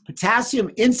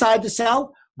 Potassium inside the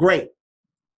cell, great.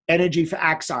 Energy for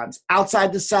axons.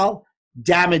 Outside the cell,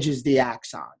 damages the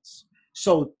axons.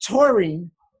 So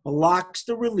taurine blocks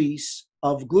the release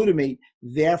of glutamate,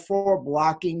 therefore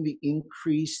blocking the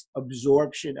increased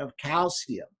absorption of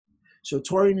calcium. So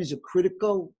taurine is a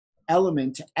critical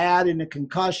element to add in a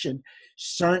concussion,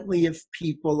 certainly if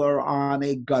people are on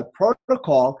a gut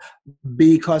protocol,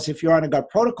 because if you're on a gut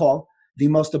protocol, the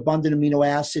most abundant amino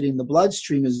acid in the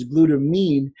bloodstream is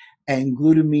glutamine, and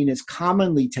glutamine is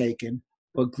commonly taken,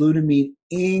 but glutamine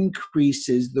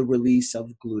increases the release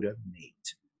of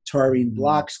glutamate. Taurine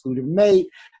blocks glutamate,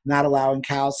 not allowing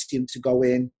calcium to go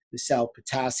in the cell,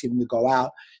 potassium to go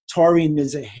out. Taurine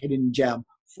is a hidden gem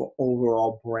for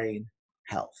overall brain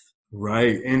health.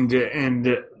 Right. And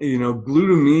you know,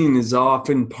 glutamine is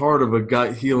often part of a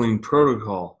gut healing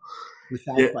protocol.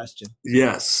 Without question.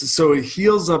 Yes. So it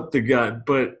heals up the gut,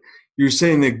 but you're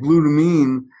saying that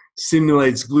glutamine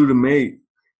stimulates glutamate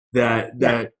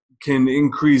that can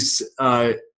increase,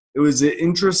 was it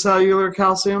intracellular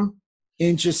calcium?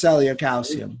 Intracellular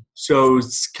calcium. So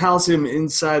it's calcium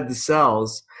inside the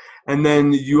cells. And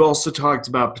then you also talked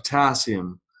about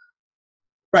potassium.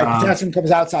 Right, potassium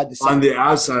comes outside the cell. On the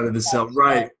outside of the cell,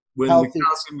 right. When Healthy the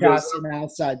calcium potassium goes up,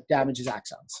 outside damages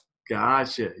axons.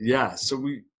 Gotcha. Yeah. So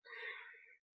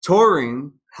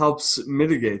taurine helps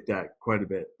mitigate that quite a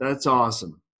bit. That's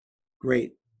awesome.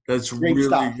 Great. That's Great really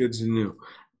stuff. good to know.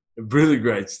 Really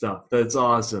great stuff. That's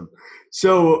awesome.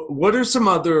 So what are some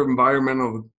other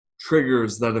environmental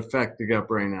triggers that affect the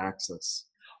gut-brain axis?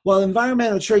 Well,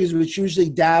 environmental triggers, which usually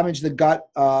damage the gut,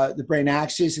 the brain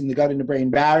axis and the gut and the brain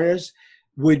barriers,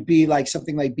 would be like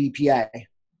something like BPA.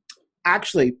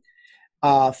 Actually,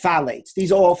 phthalates.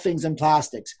 These are all things in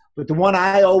plastics. But the one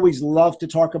I always love to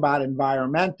talk about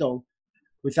environmental,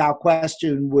 without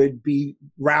question, would be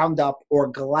Roundup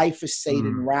or glyphosate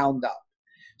in Roundup.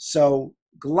 So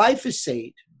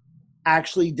glyphosate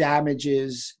actually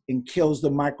damages and kills the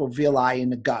microvilli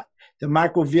in the gut. The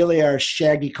microvilli are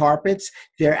shaggy carpets.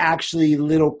 They're actually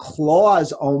little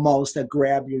claws almost that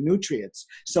grab your nutrients.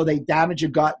 So they damage your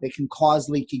gut. They can cause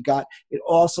leaky gut. It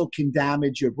also can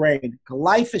damage your brain.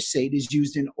 Glyphosate is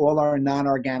used in all our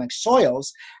non-organic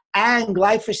soils. And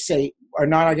glyphosate, our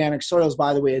non-organic soils,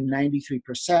 by the way, are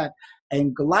 93%.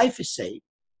 And glyphosate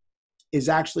is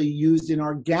actually used in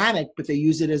organic, but they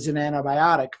use it as an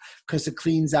antibiotic because it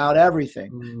cleans out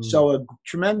everything. So a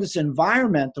tremendous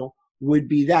environmental would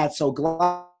be that. So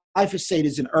glyphosate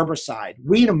is an herbicide.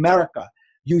 We in America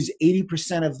use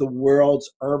 80% of the world's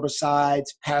herbicides,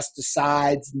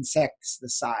 pesticides,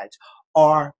 insecticides.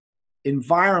 Our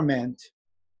environment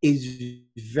is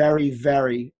very,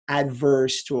 very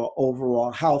adverse to our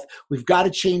overall health. We've got to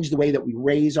change the way that we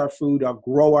raise our food or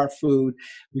grow our food.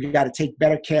 We've got to take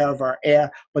better care of our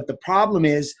air. But the problem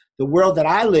is the world that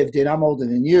I lived in, I'm older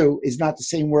than you, is not the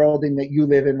same world that you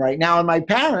live in right now. And my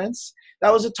parents,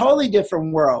 that was a totally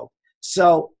different world.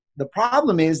 So the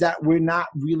problem is that we're not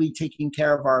really taking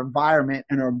care of our environment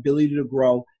and our ability to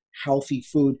grow healthy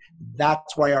food.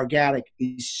 That's why organic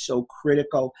is so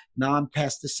critical.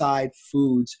 Non-pesticide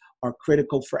foods are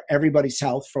critical for everybody's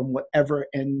health from whatever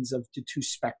ends of the two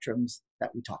spectrums that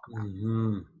we talk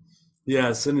about.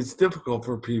 Yes, and it's difficult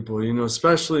for people, you know,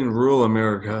 especially in rural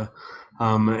America,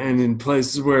 and in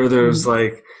places where there's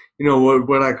like, you know,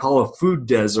 what I call a food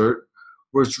desert,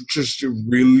 where it's just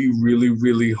really, really,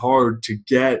 really hard to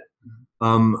get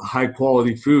high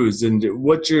quality foods. And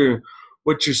what you're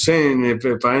saying,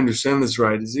 if I understand this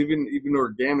right, is even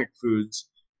organic foods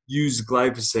use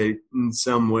glyphosate in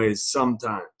some ways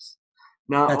sometimes.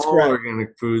 Not That's all correct.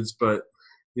 organic foods, but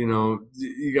you know,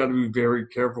 you got to be very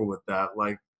careful with that.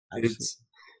 Like Absolutely. it's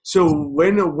so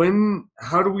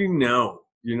how do we know?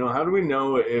 You know, how do we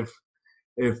know if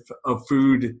a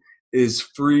food is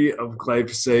free of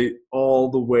glyphosate all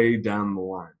the way down the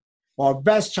line? Well, our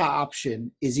best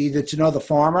option is either to know the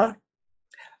farmer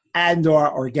and or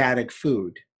organic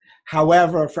food.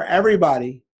 However, for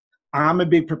everybody, I'm a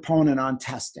big proponent on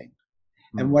testing.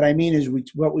 And what I mean is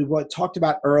what we talked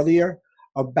about earlier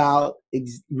about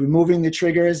removing the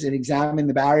triggers and examining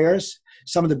the barriers.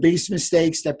 Some of the biggest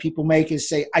mistakes that people make is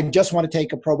say, I just want to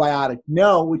take a probiotic.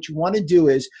 No, what you want to do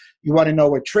is you want to know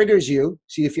what triggers you.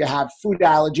 See if you have food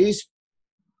allergies,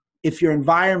 if your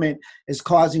environment is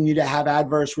causing you to have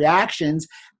adverse reactions.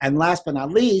 And last but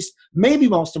not least, maybe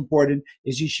most important,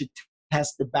 is you should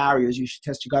test the barriers. You should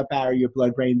test your gut barrier, your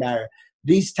blood-brain barrier.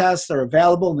 These tests are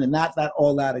available and they're not that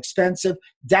all that expensive.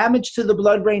 Damage to the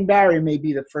blood-brain barrier may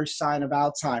be the first sign of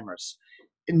Alzheimer's.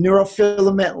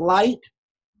 Neurofilament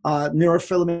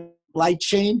light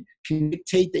chain can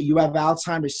dictate that you have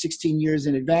Alzheimer's 16 years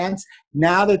in advance.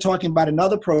 Now they're talking about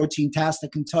another protein test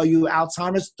that can tell you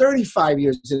Alzheimer's 35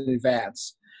 years in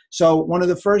advance. So one of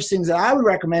the first things that I would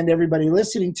recommend everybody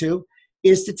listening to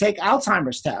is to take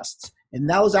Alzheimer's tests. And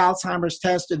those Alzheimer's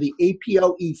tests are the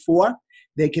APOE4.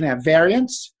 They can have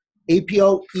variants.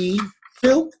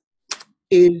 APOE2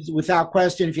 is, without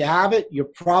question, if you have it, you're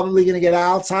probably going to get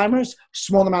Alzheimer's.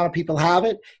 Small amount of people have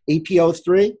it.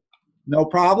 APO3, no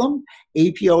problem.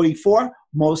 APOE4,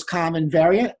 most common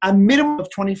variant. A minimum of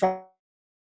 25%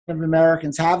 of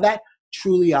Americans have that.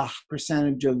 Truly a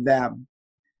percentage of them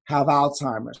have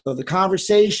Alzheimer's. So the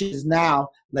conversation is now,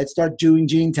 let's start doing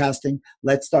gene testing.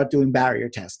 Let's start doing barrier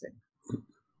testing.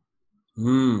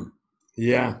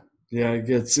 Yeah. Yeah, it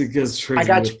gets tricky. I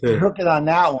got you hooking on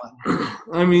that one.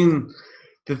 I mean,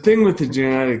 the thing with the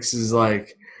genetics is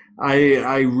like,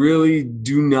 I really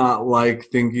do not like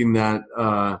thinking that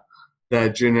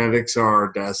that genetics are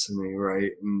our destiny,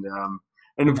 right?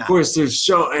 And of course there's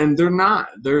they're not.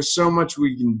 There's so much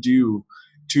we can do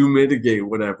to mitigate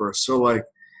whatever. So like,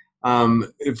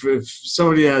 if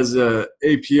somebody has a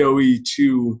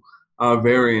APOE2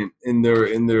 variant in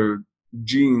their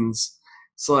genes,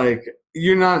 it's like,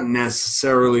 you're not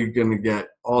necessarily going to get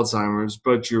Alzheimer's,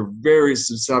 but you're very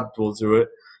susceptible to it.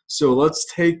 So let's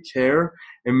take care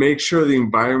and make sure the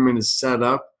environment is set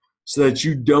up so that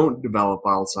you don't develop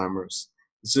Alzheimer's.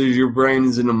 So your brain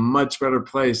is in a much better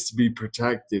place to be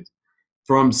protected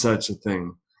from such a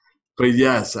thing. But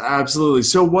yes, absolutely.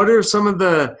 So what are some of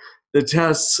the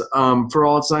tests for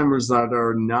Alzheimer's that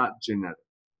are not genetic?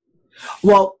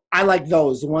 Well, I like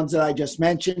those, the ones that I just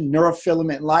mentioned,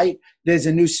 neurofilament light. There's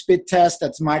a new spit test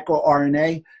that's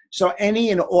microRNA. So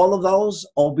any and all of those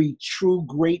will be true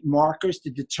great markers to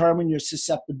determine your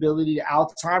susceptibility to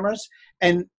Alzheimer's.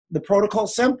 And the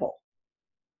protocol's simple.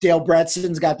 Dale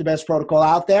Bredson's got the best protocol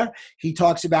out there. He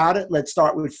talks about it. Let's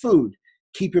start with food.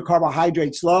 Keep your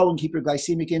carbohydrates low and keep your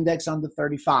glycemic index under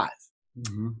 35.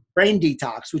 Brain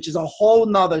detox, which is a whole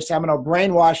nother seminar.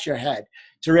 Brainwash your head.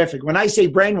 Terrific. When I say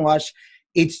brainwash,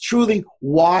 it's truly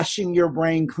washing your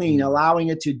brain clean, allowing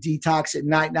it to detox at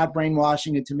night, not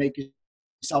brainwashing it to make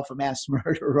yourself a mass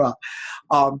murderer.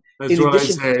 That's what I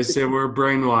say. I say we're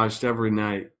brainwashed every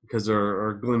night because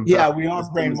our glimpse. Yeah, we are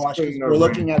brainwashed because we're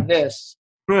looking at this.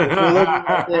 We're looking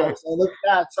at this. Oh, look at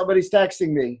that. Somebody's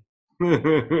texting me.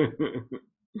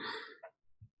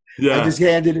 Yeah. I just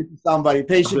handed it to somebody.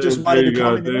 Patient just wanted to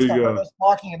come in and start us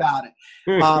talking about it.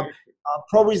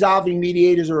 Pro-resolving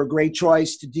mediators are a great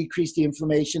choice to decrease the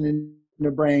inflammation in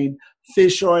the brain.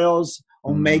 Fish oils,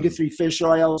 omega-3 fish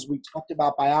oils. We talked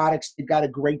about biotics. They've got a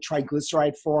great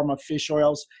triglyceride form of fish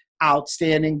oils.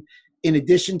 Outstanding. In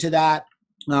addition to that,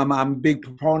 I'm a big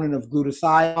proponent of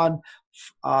glutathione,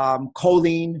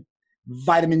 choline,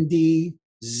 vitamin D,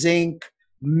 zinc,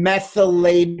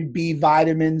 methylated B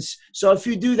vitamins. So if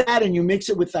you do that and you mix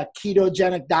it with a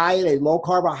ketogenic diet, a low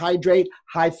carbohydrate,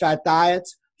 high fat diet,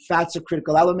 fats are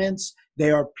critical elements.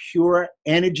 They are pure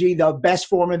energy, the best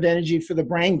form of energy for the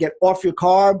brain. Get off your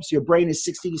carbs. Your brain is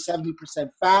 60 to 70%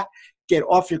 fat. Get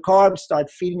off your carbs. Start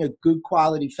feeding a good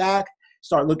quality fat.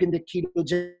 Start looking at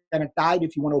ketogenic diet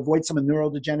if you want to avoid some of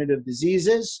neurodegenerative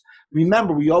diseases.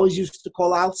 Remember, we always used to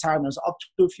call Alzheimer's up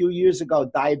to a few years ago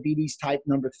diabetes type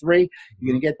number 3.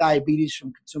 You're going to get diabetes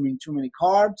from consuming too many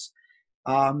carbs.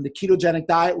 The ketogenic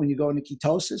diet, when you go into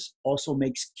ketosis, also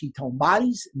makes ketone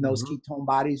bodies. And those ketone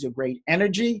bodies are great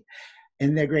energy.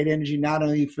 And they're great energy not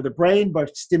only for the brain,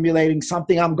 but stimulating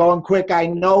something. I'm going quick, I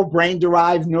know,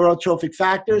 brain-derived neurotrophic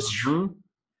factors.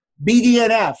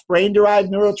 BDNF,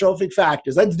 brain-derived neurotrophic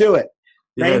factors. Let's do it.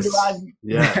 Brain-derived.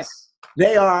 Yes.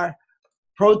 They are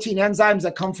protein enzymes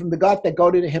that come from the gut that go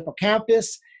to the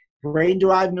hippocampus.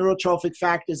 Brain-derived neurotrophic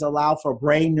factors allow for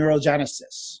brain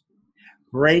neurogenesis.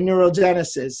 Brain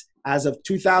neurogenesis, as of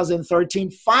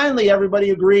 2013, finally everybody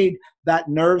agreed that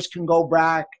nerves can go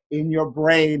back in your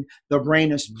brain. The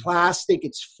brain is plastic,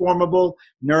 it's formable,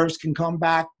 nerves can come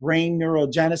back. Brain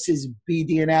neurogenesis,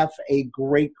 BDNF, a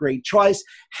great, great choice.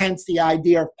 Hence the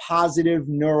idea of positive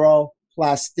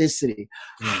neuroplasticity.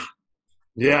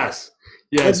 Yes.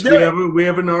 Yes, we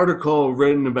have an article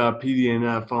written about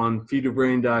PDNF on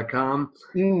feedofbrain.com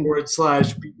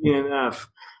 /BDNF.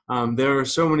 There are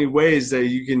so many ways that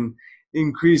you can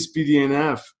increase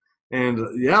BDNF And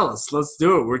yeah, let's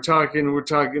do it. We're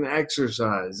talking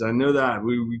exercise. I know that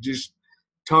we just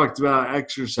talked about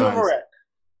exercise.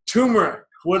 Turmeric.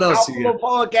 What else you got?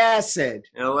 Alpha-lipoic acid.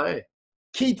 LA.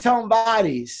 Ketone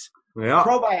bodies. Yeah.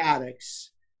 Probiotics.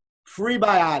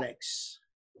 Prebiotics.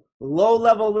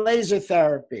 Low-level laser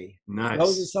therapy. Nice.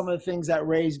 Those are some of the things that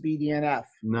raise BDNF.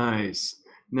 Nice.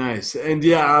 And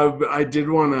yeah, I did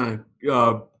want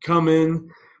to come in.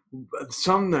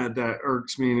 Something that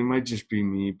irks me, and it might just be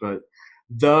me, but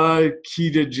the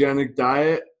ketogenic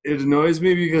diet, it annoys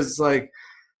me because it's like,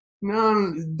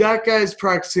 no, that guy's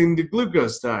practicing the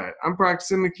glucose diet. I'm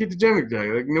practicing the ketogenic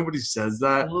diet. Like, nobody says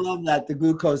that. I love that, the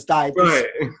glucose diet. Right.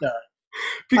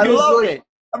 Because, I love it.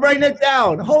 I'm writing it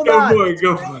down. Hold on.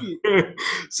 Go for it.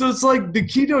 So it's like the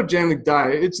ketogenic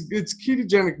diet. It's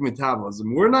ketogenic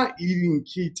metabolism. We're not eating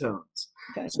ketones.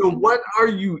 Okay. So what are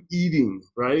you eating,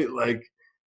 right? Like,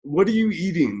 what are you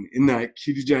eating in that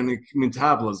ketogenic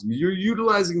metabolism? You're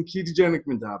utilizing ketogenic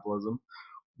metabolism,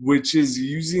 which is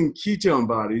using ketone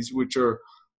bodies, which are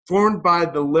formed by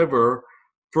the liver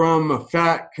from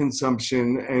fat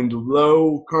consumption and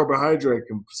low carbohydrate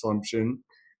consumption.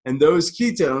 And those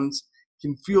ketones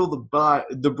can fuel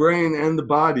the brain and the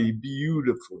body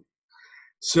beautifully.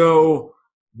 So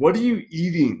what are you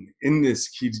eating in this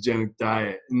ketogenic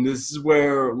diet? And this is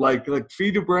where like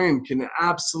Feed a Brain can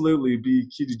absolutely be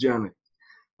ketogenic.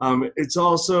 It's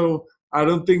also, I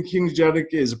don't think ketogenic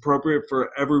is appropriate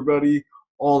for everybody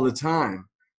all the time.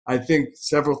 I think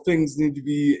several things need to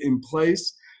be in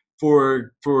place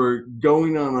for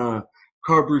going on a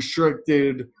carb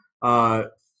restricted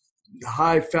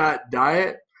high fat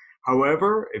diet.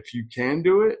 However, if you can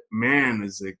do it, man,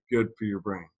 is it good for your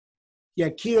brain. Yeah,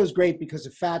 keto is great because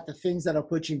of fat. The things that'll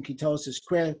put you in ketosis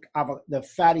quick, the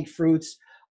fatty fruits,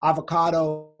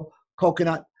 avocado,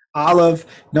 coconut, olive,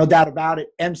 no doubt about it.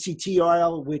 MCT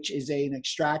oil, which is an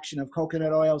extraction of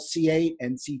coconut oil, C8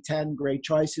 and C10, great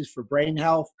choices for brain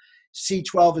health.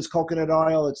 C12 is coconut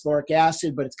oil. It's lauric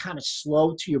acid, but it's kind of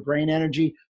slow to your brain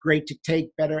energy. Great to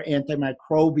take, better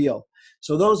antimicrobial.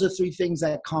 So those are three things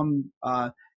that come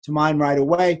to mind right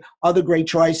away. Other great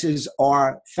choices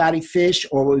are fatty fish,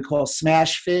 or what we call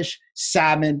smash fish,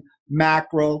 salmon,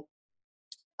 mackerel,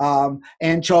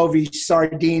 anchovies,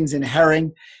 sardines, and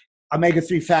herring.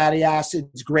 Omega-3 fatty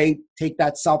acids, great. Take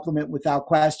that supplement without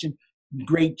question.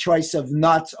 Great choice of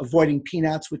nuts, avoiding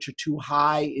peanuts, which are too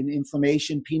high in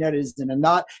inflammation. Peanut isn't a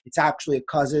nut. It's actually a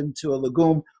cousin to a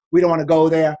legume. We don't want to go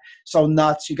there. So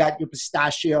nuts, you got your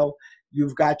pistachio,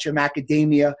 you've got your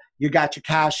macadamia, you got your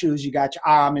cashews, you got your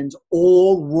almonds,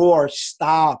 all raw.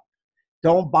 Stop.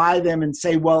 Don't buy them and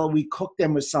say, well, we cook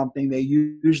them with something. They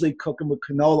usually cook them with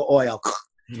canola oil.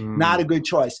 Not a good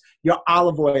choice. Your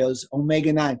olive oils,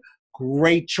 omega-9,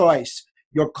 great choice.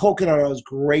 Your coconut oil is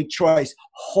great choice.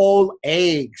 Whole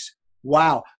eggs,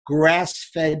 wow.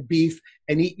 Grass-fed beef,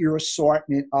 and eat your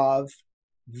assortment of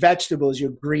vegetables,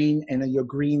 your green and your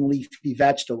green leafy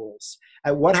vegetables.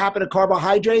 And what happened to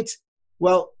carbohydrates?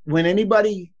 Well, when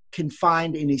anybody can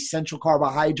find an essential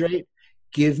carbohydrate,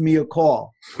 give me a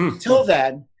call. Till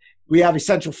then, we have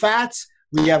essential fats.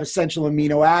 We have essential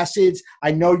amino acids.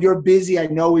 I know you're busy. I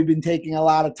know we've been taking a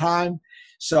lot of time.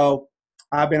 So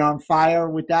I've been on fire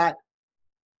with that.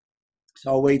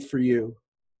 So I'll wait for you.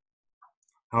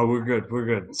 Oh, we're good. We're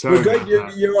good. Sorry. We're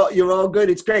good. You're all good.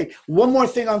 It's great. One more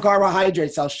thing on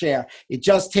carbohydrates I'll share. It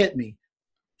just hit me.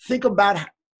 Think about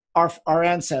our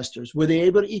ancestors. Were they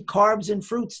able to eat carbs and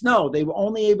fruits? No, they were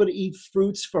only able to eat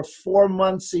fruits for 4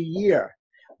 months a year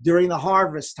during the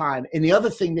harvest time. And the other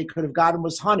thing they could have gotten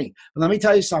was honey. But let me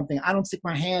tell you something. I don't stick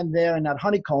my hand there in that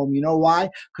honeycomb. You know why?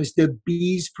 Because the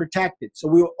bees protect it. So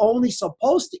we were only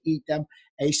supposed to eat them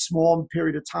a small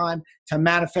period of time to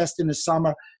manifest in the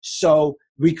summer, so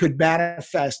we could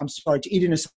manifest, to eat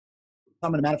in the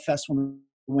summer to manifest in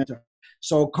the winter.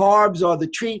 So carbs are the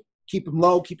treat. Keep them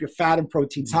low. Keep your fat and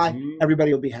proteins high.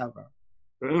 Everybody will be healthy.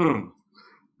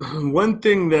 One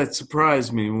thing that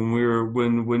surprised me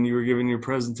when you were giving your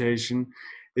presentation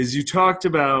is you talked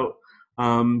about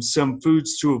some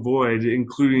foods to avoid,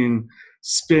 including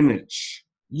spinach.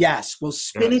 Yes. Well,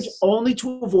 spinach only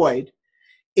to avoid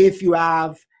if you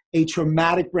have a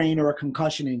traumatic brain or a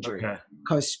concussion injury.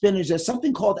 Because spinach, there's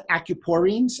something called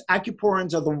acuporins.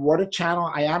 Acuporins are the water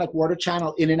channel, ionic water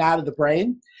channel in and out of the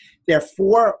brain. There are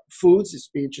 4 foods, this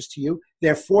will be interesting to you,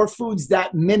 there are 4 foods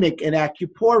that mimic an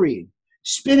acuporin.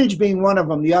 Spinach being one of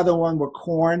them. The other one were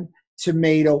corn,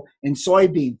 tomato, and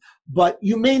soybean. But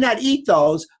you may not eat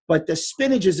those, but the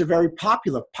spinach is a very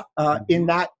popular in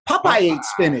that Popeye ate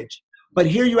spinach. But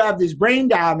here you have this brain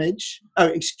damage,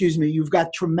 you've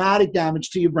got traumatic damage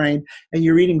to your brain, and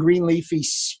you're eating green leafy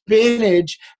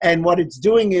spinach, and what it's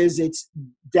doing is it's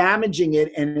damaging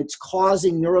it, and it's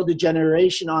causing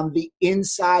neurodegeneration on the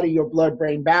inside of your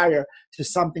blood-brain barrier to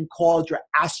something called your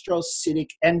astrocytic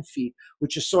end feet,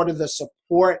 which is sort of the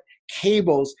support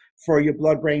cables for your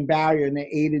blood-brain barrier, and they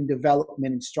aid in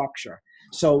development and structure.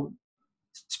 So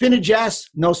spinach, yes,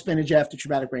 no spinach after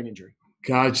traumatic brain injury.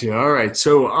 Gotcha. All right.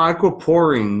 So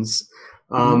aquaporins,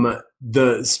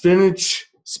 the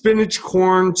spinach,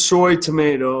 corn, soy,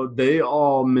 tomato, they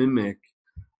all mimic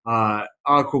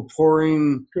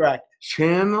aquaporin Correct.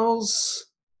 channels.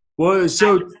 Well,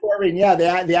 so aquaporin, yeah,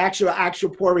 the actual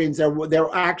porins,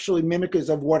 they're actually mimickers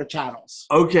of water channels.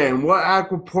 Okay, and what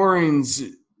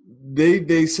aquaporins,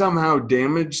 they somehow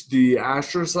damage the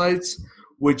astrocytes,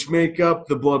 which make up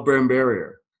the blood-brain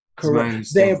barrier.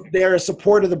 Correct. They're a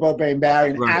support of the blood-brain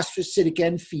barrier, and astrocytic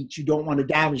end feet you don't want to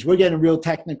damage. We're getting real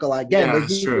technical again. Yeah, they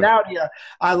keep it out here.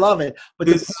 I love it. But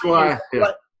this is why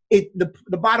the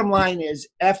bottom line is,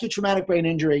 after traumatic brain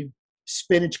injury,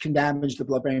 spinach can damage the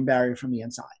blood-brain barrier from the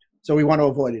inside. So we want to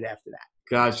avoid it after that.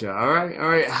 Gotcha. All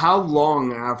right. How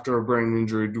long after a brain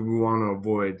injury do we want to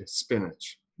avoid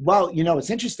spinach? Well,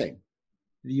 it's interesting.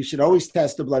 You should always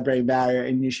test the blood-brain barrier,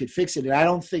 and you should fix it. And I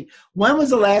don't think, when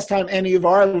was the last time any of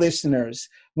our listeners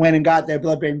went and got their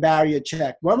blood-brain barrier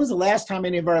checked? When was the last time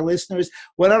any of our listeners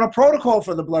went on a protocol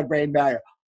for the blood-brain barrier?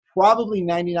 Probably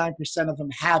 99% of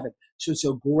them haven't. So it's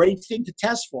a great thing to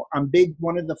test for.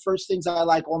 One of the first things I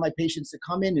like all my patients to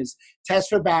come in is test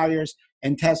for barriers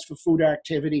and test for food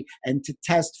activity and to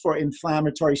test for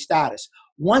inflammatory status.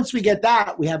 Once we get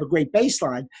that, we have a great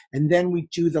baseline, and then we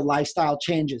do the lifestyle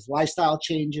changes. Lifestyle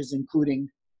changes including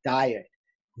diet,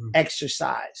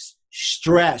 exercise,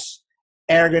 stress,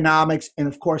 ergonomics, and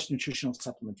of course, nutritional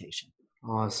supplementation.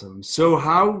 Awesome. So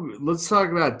let's talk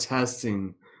about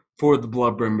testing for the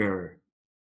blood-brain barrier.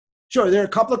 Sure. There are a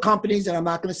couple of companies, and I'm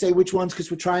not going to say which ones because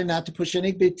we're trying not to push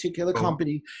any particular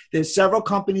company. There's several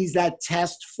companies that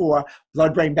test for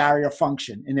blood-brain barrier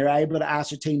function, and they're able to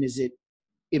ascertain, is it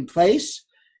in place?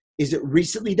 Is it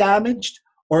recently damaged?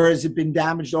 Or has it been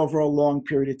damaged over a long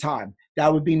period of time?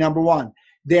 That would be number one.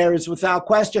 There is, without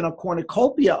question, a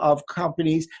cornucopia of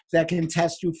companies that can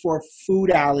test you for food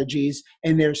allergies,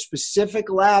 and there's specific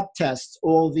lab tests,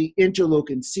 all the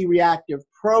interleukin, C-reactive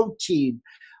protein,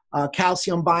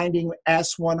 calcium binding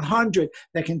S100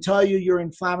 that can tell you your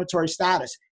inflammatory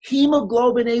status.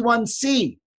 Hemoglobin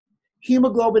A1C,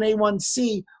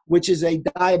 which is a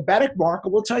diabetic marker,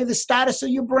 will tell you the status of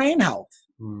your brain health.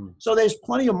 So there's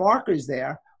plenty of markers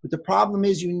there, but the problem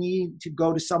is you need to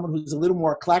go to someone who's a little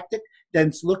more eclectic,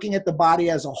 that's looking at the body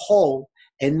as a whole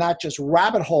and not just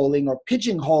rabbit holing or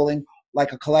pigeonholing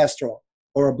like a cholesterol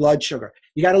or a blood sugar.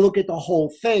 You got to look at the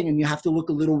whole thing, and you have to look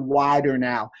a little wider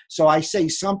now. So I say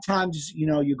sometimes,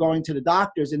 you're going to the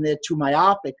doctors and they're too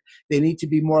myopic. They need to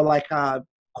be more like a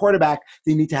quarterback.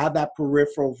 They need to have that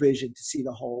peripheral vision to see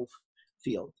the whole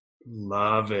field.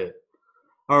 Love it.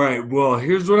 All right. Well,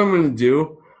 here's what I'm going to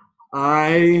do.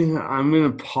 I'm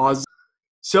going to pause.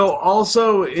 So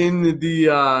also in the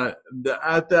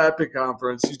at the EPIC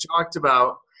conference, you talked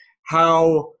about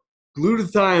how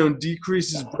glutathione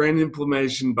decreases brain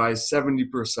inflammation by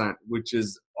 70%, which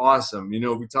is awesome.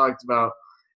 We talked about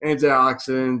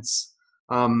antioxidants.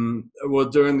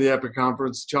 During the EPIC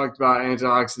conference, you talked about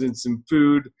antioxidants in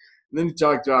food. And then you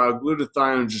talked about how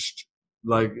glutathione just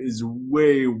is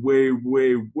way, way,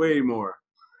 way, way more.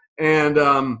 And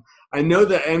I know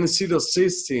that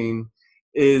N-acetylcysteine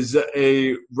is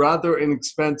a rather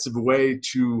inexpensive way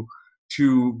to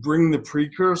bring the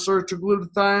precursor to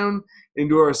glutathione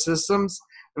into our systems.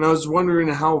 And I was wondering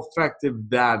how effective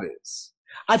that is.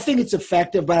 I think it's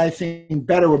effective, but I think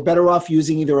we're better off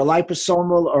using either a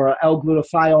liposomal or a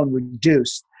L-glutathione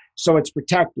reduced, so it's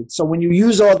protected. So when you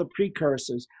use all the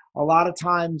precursors, a lot of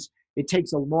times it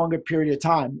takes a longer period of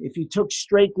time. If you took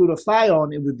straight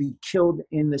glutathione, it would be killed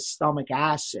in the stomach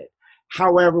acid.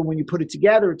 However, when you put it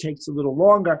together, it takes a little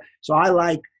longer. So I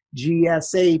like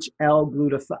GSH,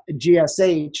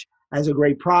 GSH as a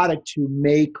great product to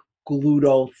make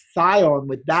glutathione.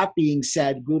 With that being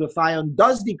said, glutathione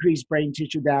does decrease brain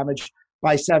tissue damage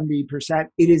by 70%.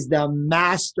 It is the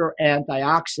master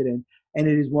antioxidant, and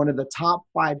it is one of the top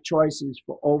 5 choices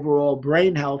for overall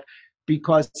brain health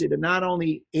because it not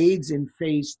only aids in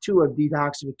phase 2 of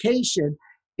detoxification,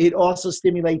 it also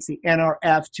stimulates the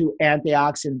NRF2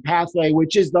 antioxidant pathway,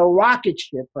 which is the rocket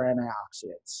ship for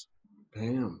antioxidants.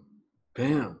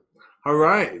 Bam. All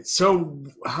right. So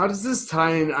how does this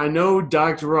tie in? I know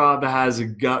Dr. Rob has a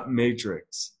gut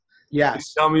matrix. Yes. Can you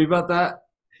tell me about that?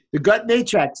 The gut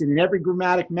matrix, and in every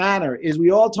grammatic manner, is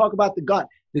we all talk about the gut.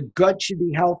 The gut should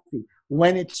be healthy.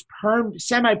 When it's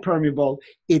semi-permeable,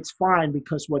 it's fine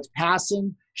because what's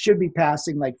passing should be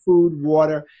passing, like food,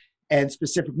 water, and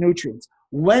specific nutrients.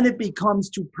 When it becomes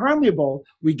too permeable,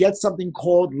 we get something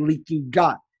called leaky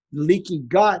gut. Leaky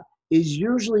gut is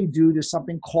usually due to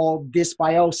something called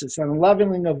dysbiosis, an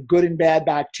unleavening of good and bad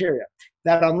bacteria.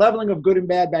 That unleaveling of good and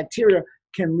bad bacteria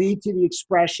can lead to the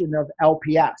expression of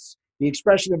LPS. The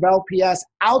expression of LPS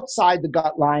outside the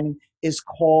gut lining is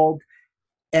called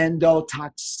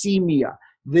endotoxemia.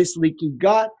 This leaky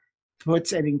gut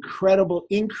puts an incredible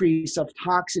increase of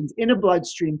toxins in a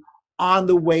bloodstream on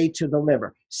the way to the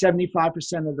liver.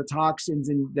 75% of the toxins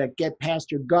that get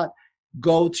past your gut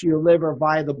go to your liver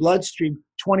via the bloodstream.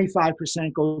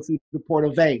 25% go through the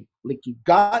portal vein. Leaky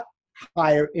gut,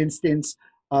 higher instance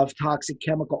of toxic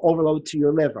chemical overload to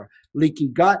your liver. Leaky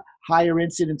gut, higher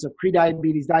incidence of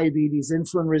prediabetes, diabetes,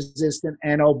 insulin resistant,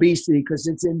 and obesity because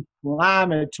it's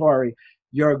inflammatory.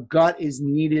 Your gut is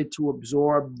needed to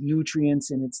absorb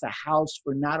nutrients, and it's the house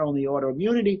for not only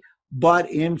autoimmunity, but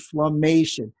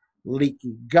inflammation.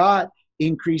 Leaky gut,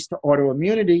 increase to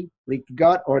autoimmunity. Leaky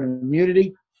gut,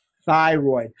 autoimmunity,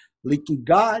 thyroid. Leaky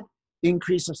gut,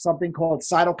 increase of something called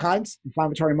cytokines,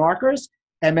 inflammatory markers,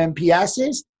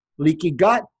 MMPSs. Leaky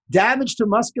gut, damage to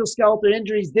musculoskeletal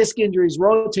injuries, disc injuries,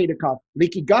 rotator cuff.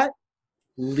 Leaky gut,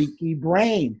 leaky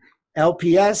brain.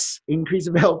 LPS, increase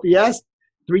of LPS,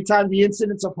 3 times the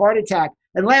incidence of heart attack.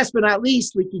 And last but not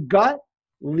least, leaky gut,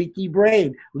 leaky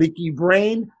brain. Leaky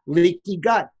brain, leaky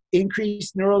gut.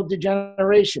 Increased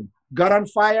neurodegeneration. Gut on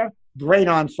fire, brain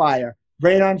on fire.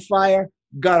 Brain on fire,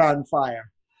 gut on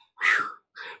fire.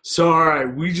 So, all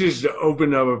right, we just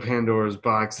opened up a Pandora's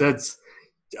box.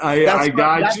 I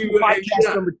got you.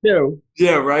 Podcast number 2.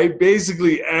 Yeah, right.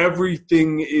 Basically,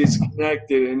 everything is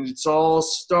connected, and it all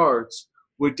starts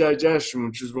with digestion,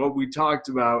 which is what we talked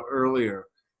about earlier.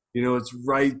 It's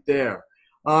right there.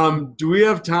 Do we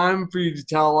have time for you to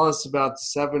tell us about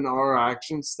the 7R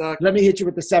action step? Let me hit you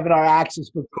with the 7R actions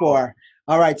before.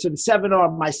 All right, so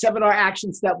my 7R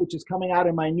action step, which is coming out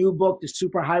in my new book, The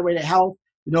Superhighway to Health,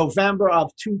 November of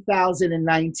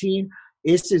 2019.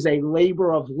 This is a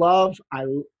labor of love.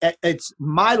 It's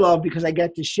my love because I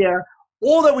get to share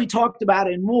all that we talked about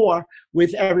and more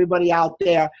with everybody out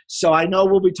there. So I know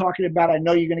we'll be talking about it. I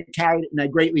know you're going to carry it, and I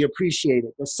greatly appreciate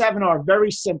it. The 7R, very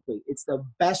simply, it's the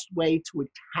best way to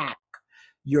attack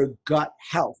your gut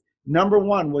health. Number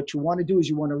 1, what you want to do is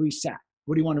you want to reset.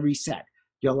 What do you want to reset?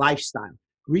 Your lifestyle.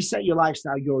 Reset your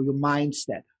lifestyle, your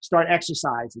mindset. Start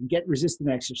exercising. Get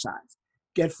resistant exercise.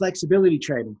 Get flexibility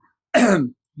training.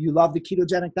 You love the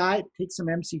ketogenic diet? Take some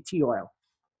MCT oil.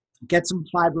 Get some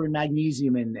fiber and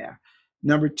magnesium in there.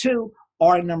 Number 2,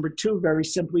 very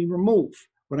simply, remove.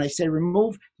 When I say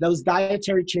remove, those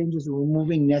dietary changes are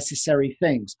removing necessary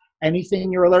things.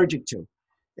 Anything you're allergic to.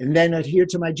 And then adhere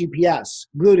to my GPS.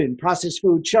 Gluten, processed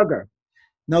food, sugar.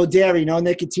 No dairy, no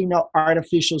nicotine, no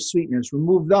artificial sweeteners.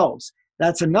 Remove those.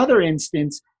 That's another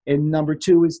instance. And number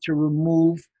 2 is to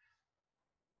remove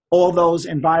all those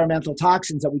environmental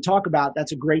toxins that we talk about.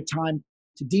 That's a great time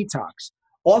to detox.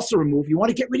 Also remove, you want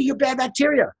to get rid of your bad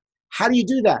bacteria. How do you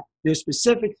do that? There's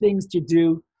specific things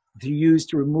to use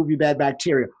to remove your bad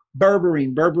bacteria.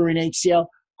 Berberine HCl,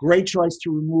 great choice to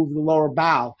remove the lower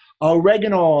bowel.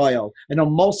 Oregano oil, an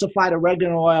emulsified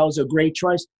oregano oil is a great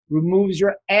choice. Removes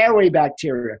your airway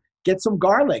bacteria. Get some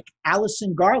garlic,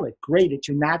 Allicin garlic, great. It's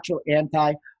your natural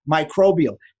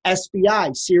antimicrobial.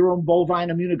 SBI, serum bovine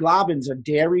immunoglobulins, are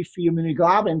dairy-free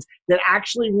immunoglobulins that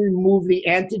actually remove the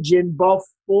antigen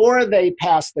before they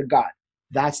pass the gut.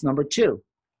 That's number 2.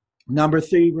 Number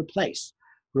 3, replace.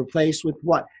 Replace with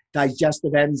what?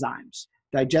 Digestive enzymes.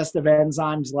 Digestive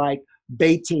enzymes like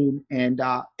betaine and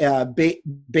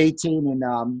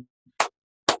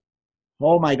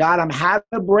oh my God, I'm having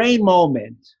a brain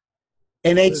moment.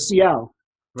 And HCl.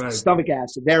 Right. Stomach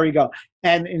acid. There we go.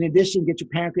 And in addition, get your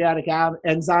pancreatic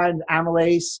enzymes,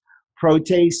 amylase,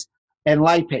 protease, and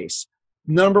lipase.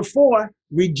 Number 4,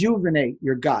 rejuvenate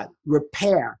your gut,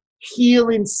 repair, heal,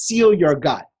 and seal your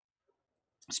gut.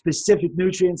 Specific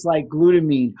nutrients like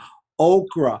glutamine,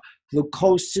 okra,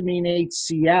 glucosamine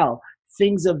HCl,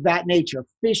 things of that nature,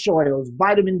 fish oils,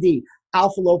 vitamin D,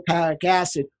 alpha-lipoic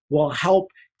acid will help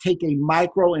take a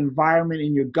microenvironment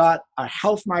in your gut, a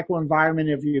health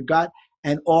microenvironment of your gut,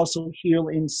 and also heal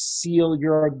and seal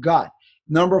your gut.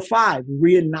 Number 5,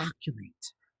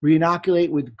 reinoculate.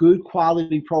 Reinoculate with good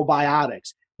quality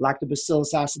probiotics,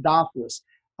 Lactobacillus acidophilus,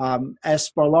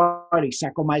 S. boulardii,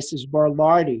 Saccharomyces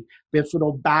boulardii,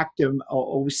 Bifidobacter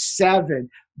 07,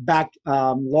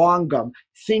 longum,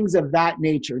 things of that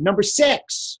nature. Number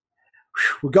 6,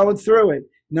 We're going through it.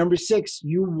 Number 6,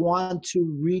 you want to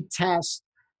retest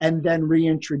and then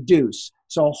reintroduce.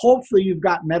 So hopefully you've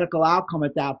got medical outcome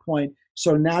at that point.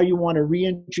 So now you want to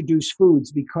reintroduce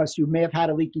foods because you may have had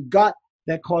a leaky gut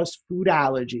that caused food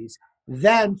allergies.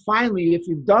 Then finally, if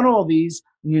you've done all these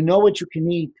and you know what you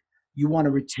can eat, you want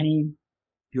to retain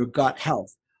your gut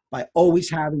health by always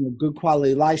having a good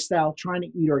quality lifestyle, trying to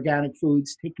eat organic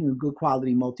foods, taking a good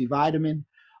quality multivitamin,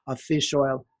 a fish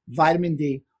oil, vitamin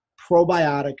D,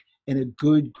 probiotic, and a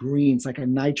good greens, like a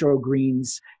nitro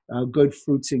greens, good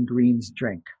fruits and greens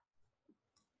drink.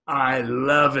 I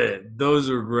love it. Those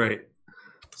are great.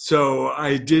 So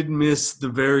I did miss the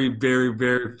very, very,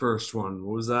 very first one.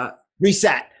 What was that?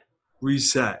 Reset.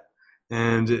 Reset.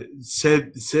 And say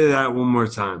that one more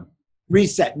time.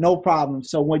 Reset, no problem.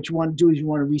 So what you want to do is you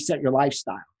want to reset your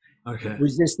lifestyle. Okay.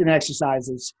 Resistant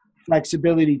exercises,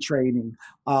 flexibility training,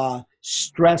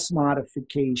 stress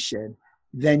modification.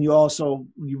 Then you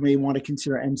may want to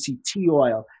consider MCT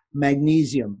oil,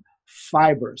 magnesium,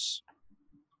 fibers.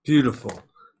 Beautiful.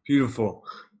 Beautiful.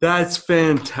 That's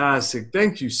fantastic.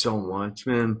 Thank you so much,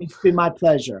 man. It's been my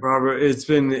pleasure. Robert, it's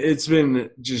been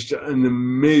just an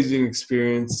amazing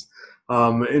experience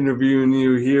interviewing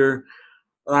you here.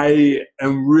 I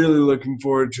am really looking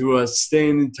forward to us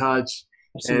staying in touch.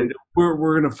 Absolutely. And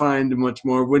we're going to find much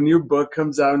more. When your book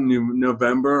comes out in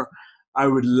November, I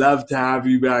would love to have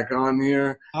you back on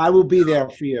here. I will be there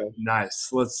for you. Nice.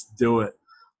 Let's do it.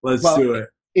 Let's do it.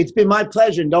 It's been my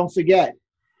pleasure. And don't forget,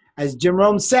 as Jim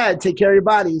Rome said, take care of your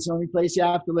body. It's the only place you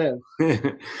have to live.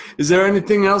 Is there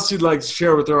anything else you'd like to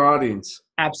share with our audience?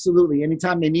 Absolutely.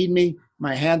 Anytime they need me,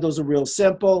 my handles are real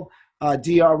simple.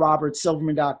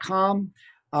 drrobertsilverman.com.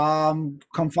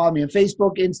 Come follow me on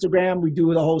Facebook, Instagram. We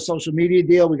do the whole social media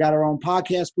deal. We got our own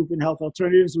podcast, Proven Health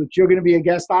Alternatives, which you're going to be a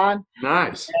guest on.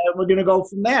 Nice. And we're going to go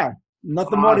from there.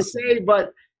 Nothing more to say,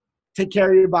 but take care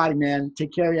of your body, man.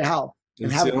 Take care of your health.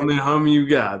 It's the only home you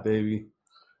got, baby.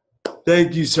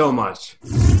 Thank you so much.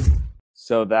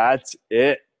 So that's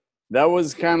it. That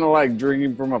was kind of like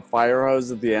drinking from a fire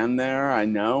hose at the end there, I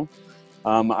know.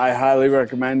 I highly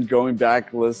recommend going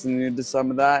back listening to some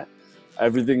of that.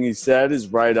 Everything he said is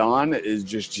right on. He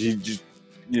just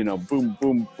boom,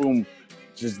 boom, boom,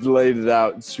 just laid it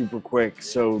out super quick.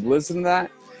 So listen to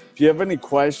that. If you have any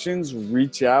questions,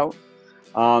 reach out,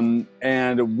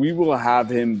 and we will have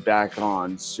him back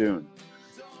on soon.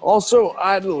 Also,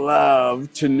 I'd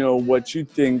love to know what you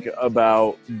think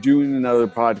about doing another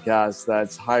podcast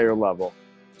that's higher level.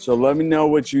 So let me know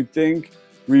what you think.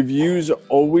 Reviews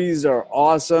always are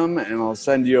awesome, and I'll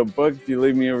send you a book if you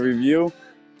leave me a review.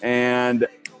 And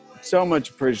so much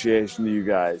appreciation to you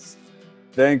guys.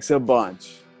 Thanks a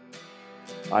bunch.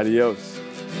 Adios.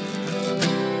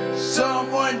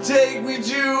 Someone take me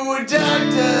to a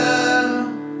doctor.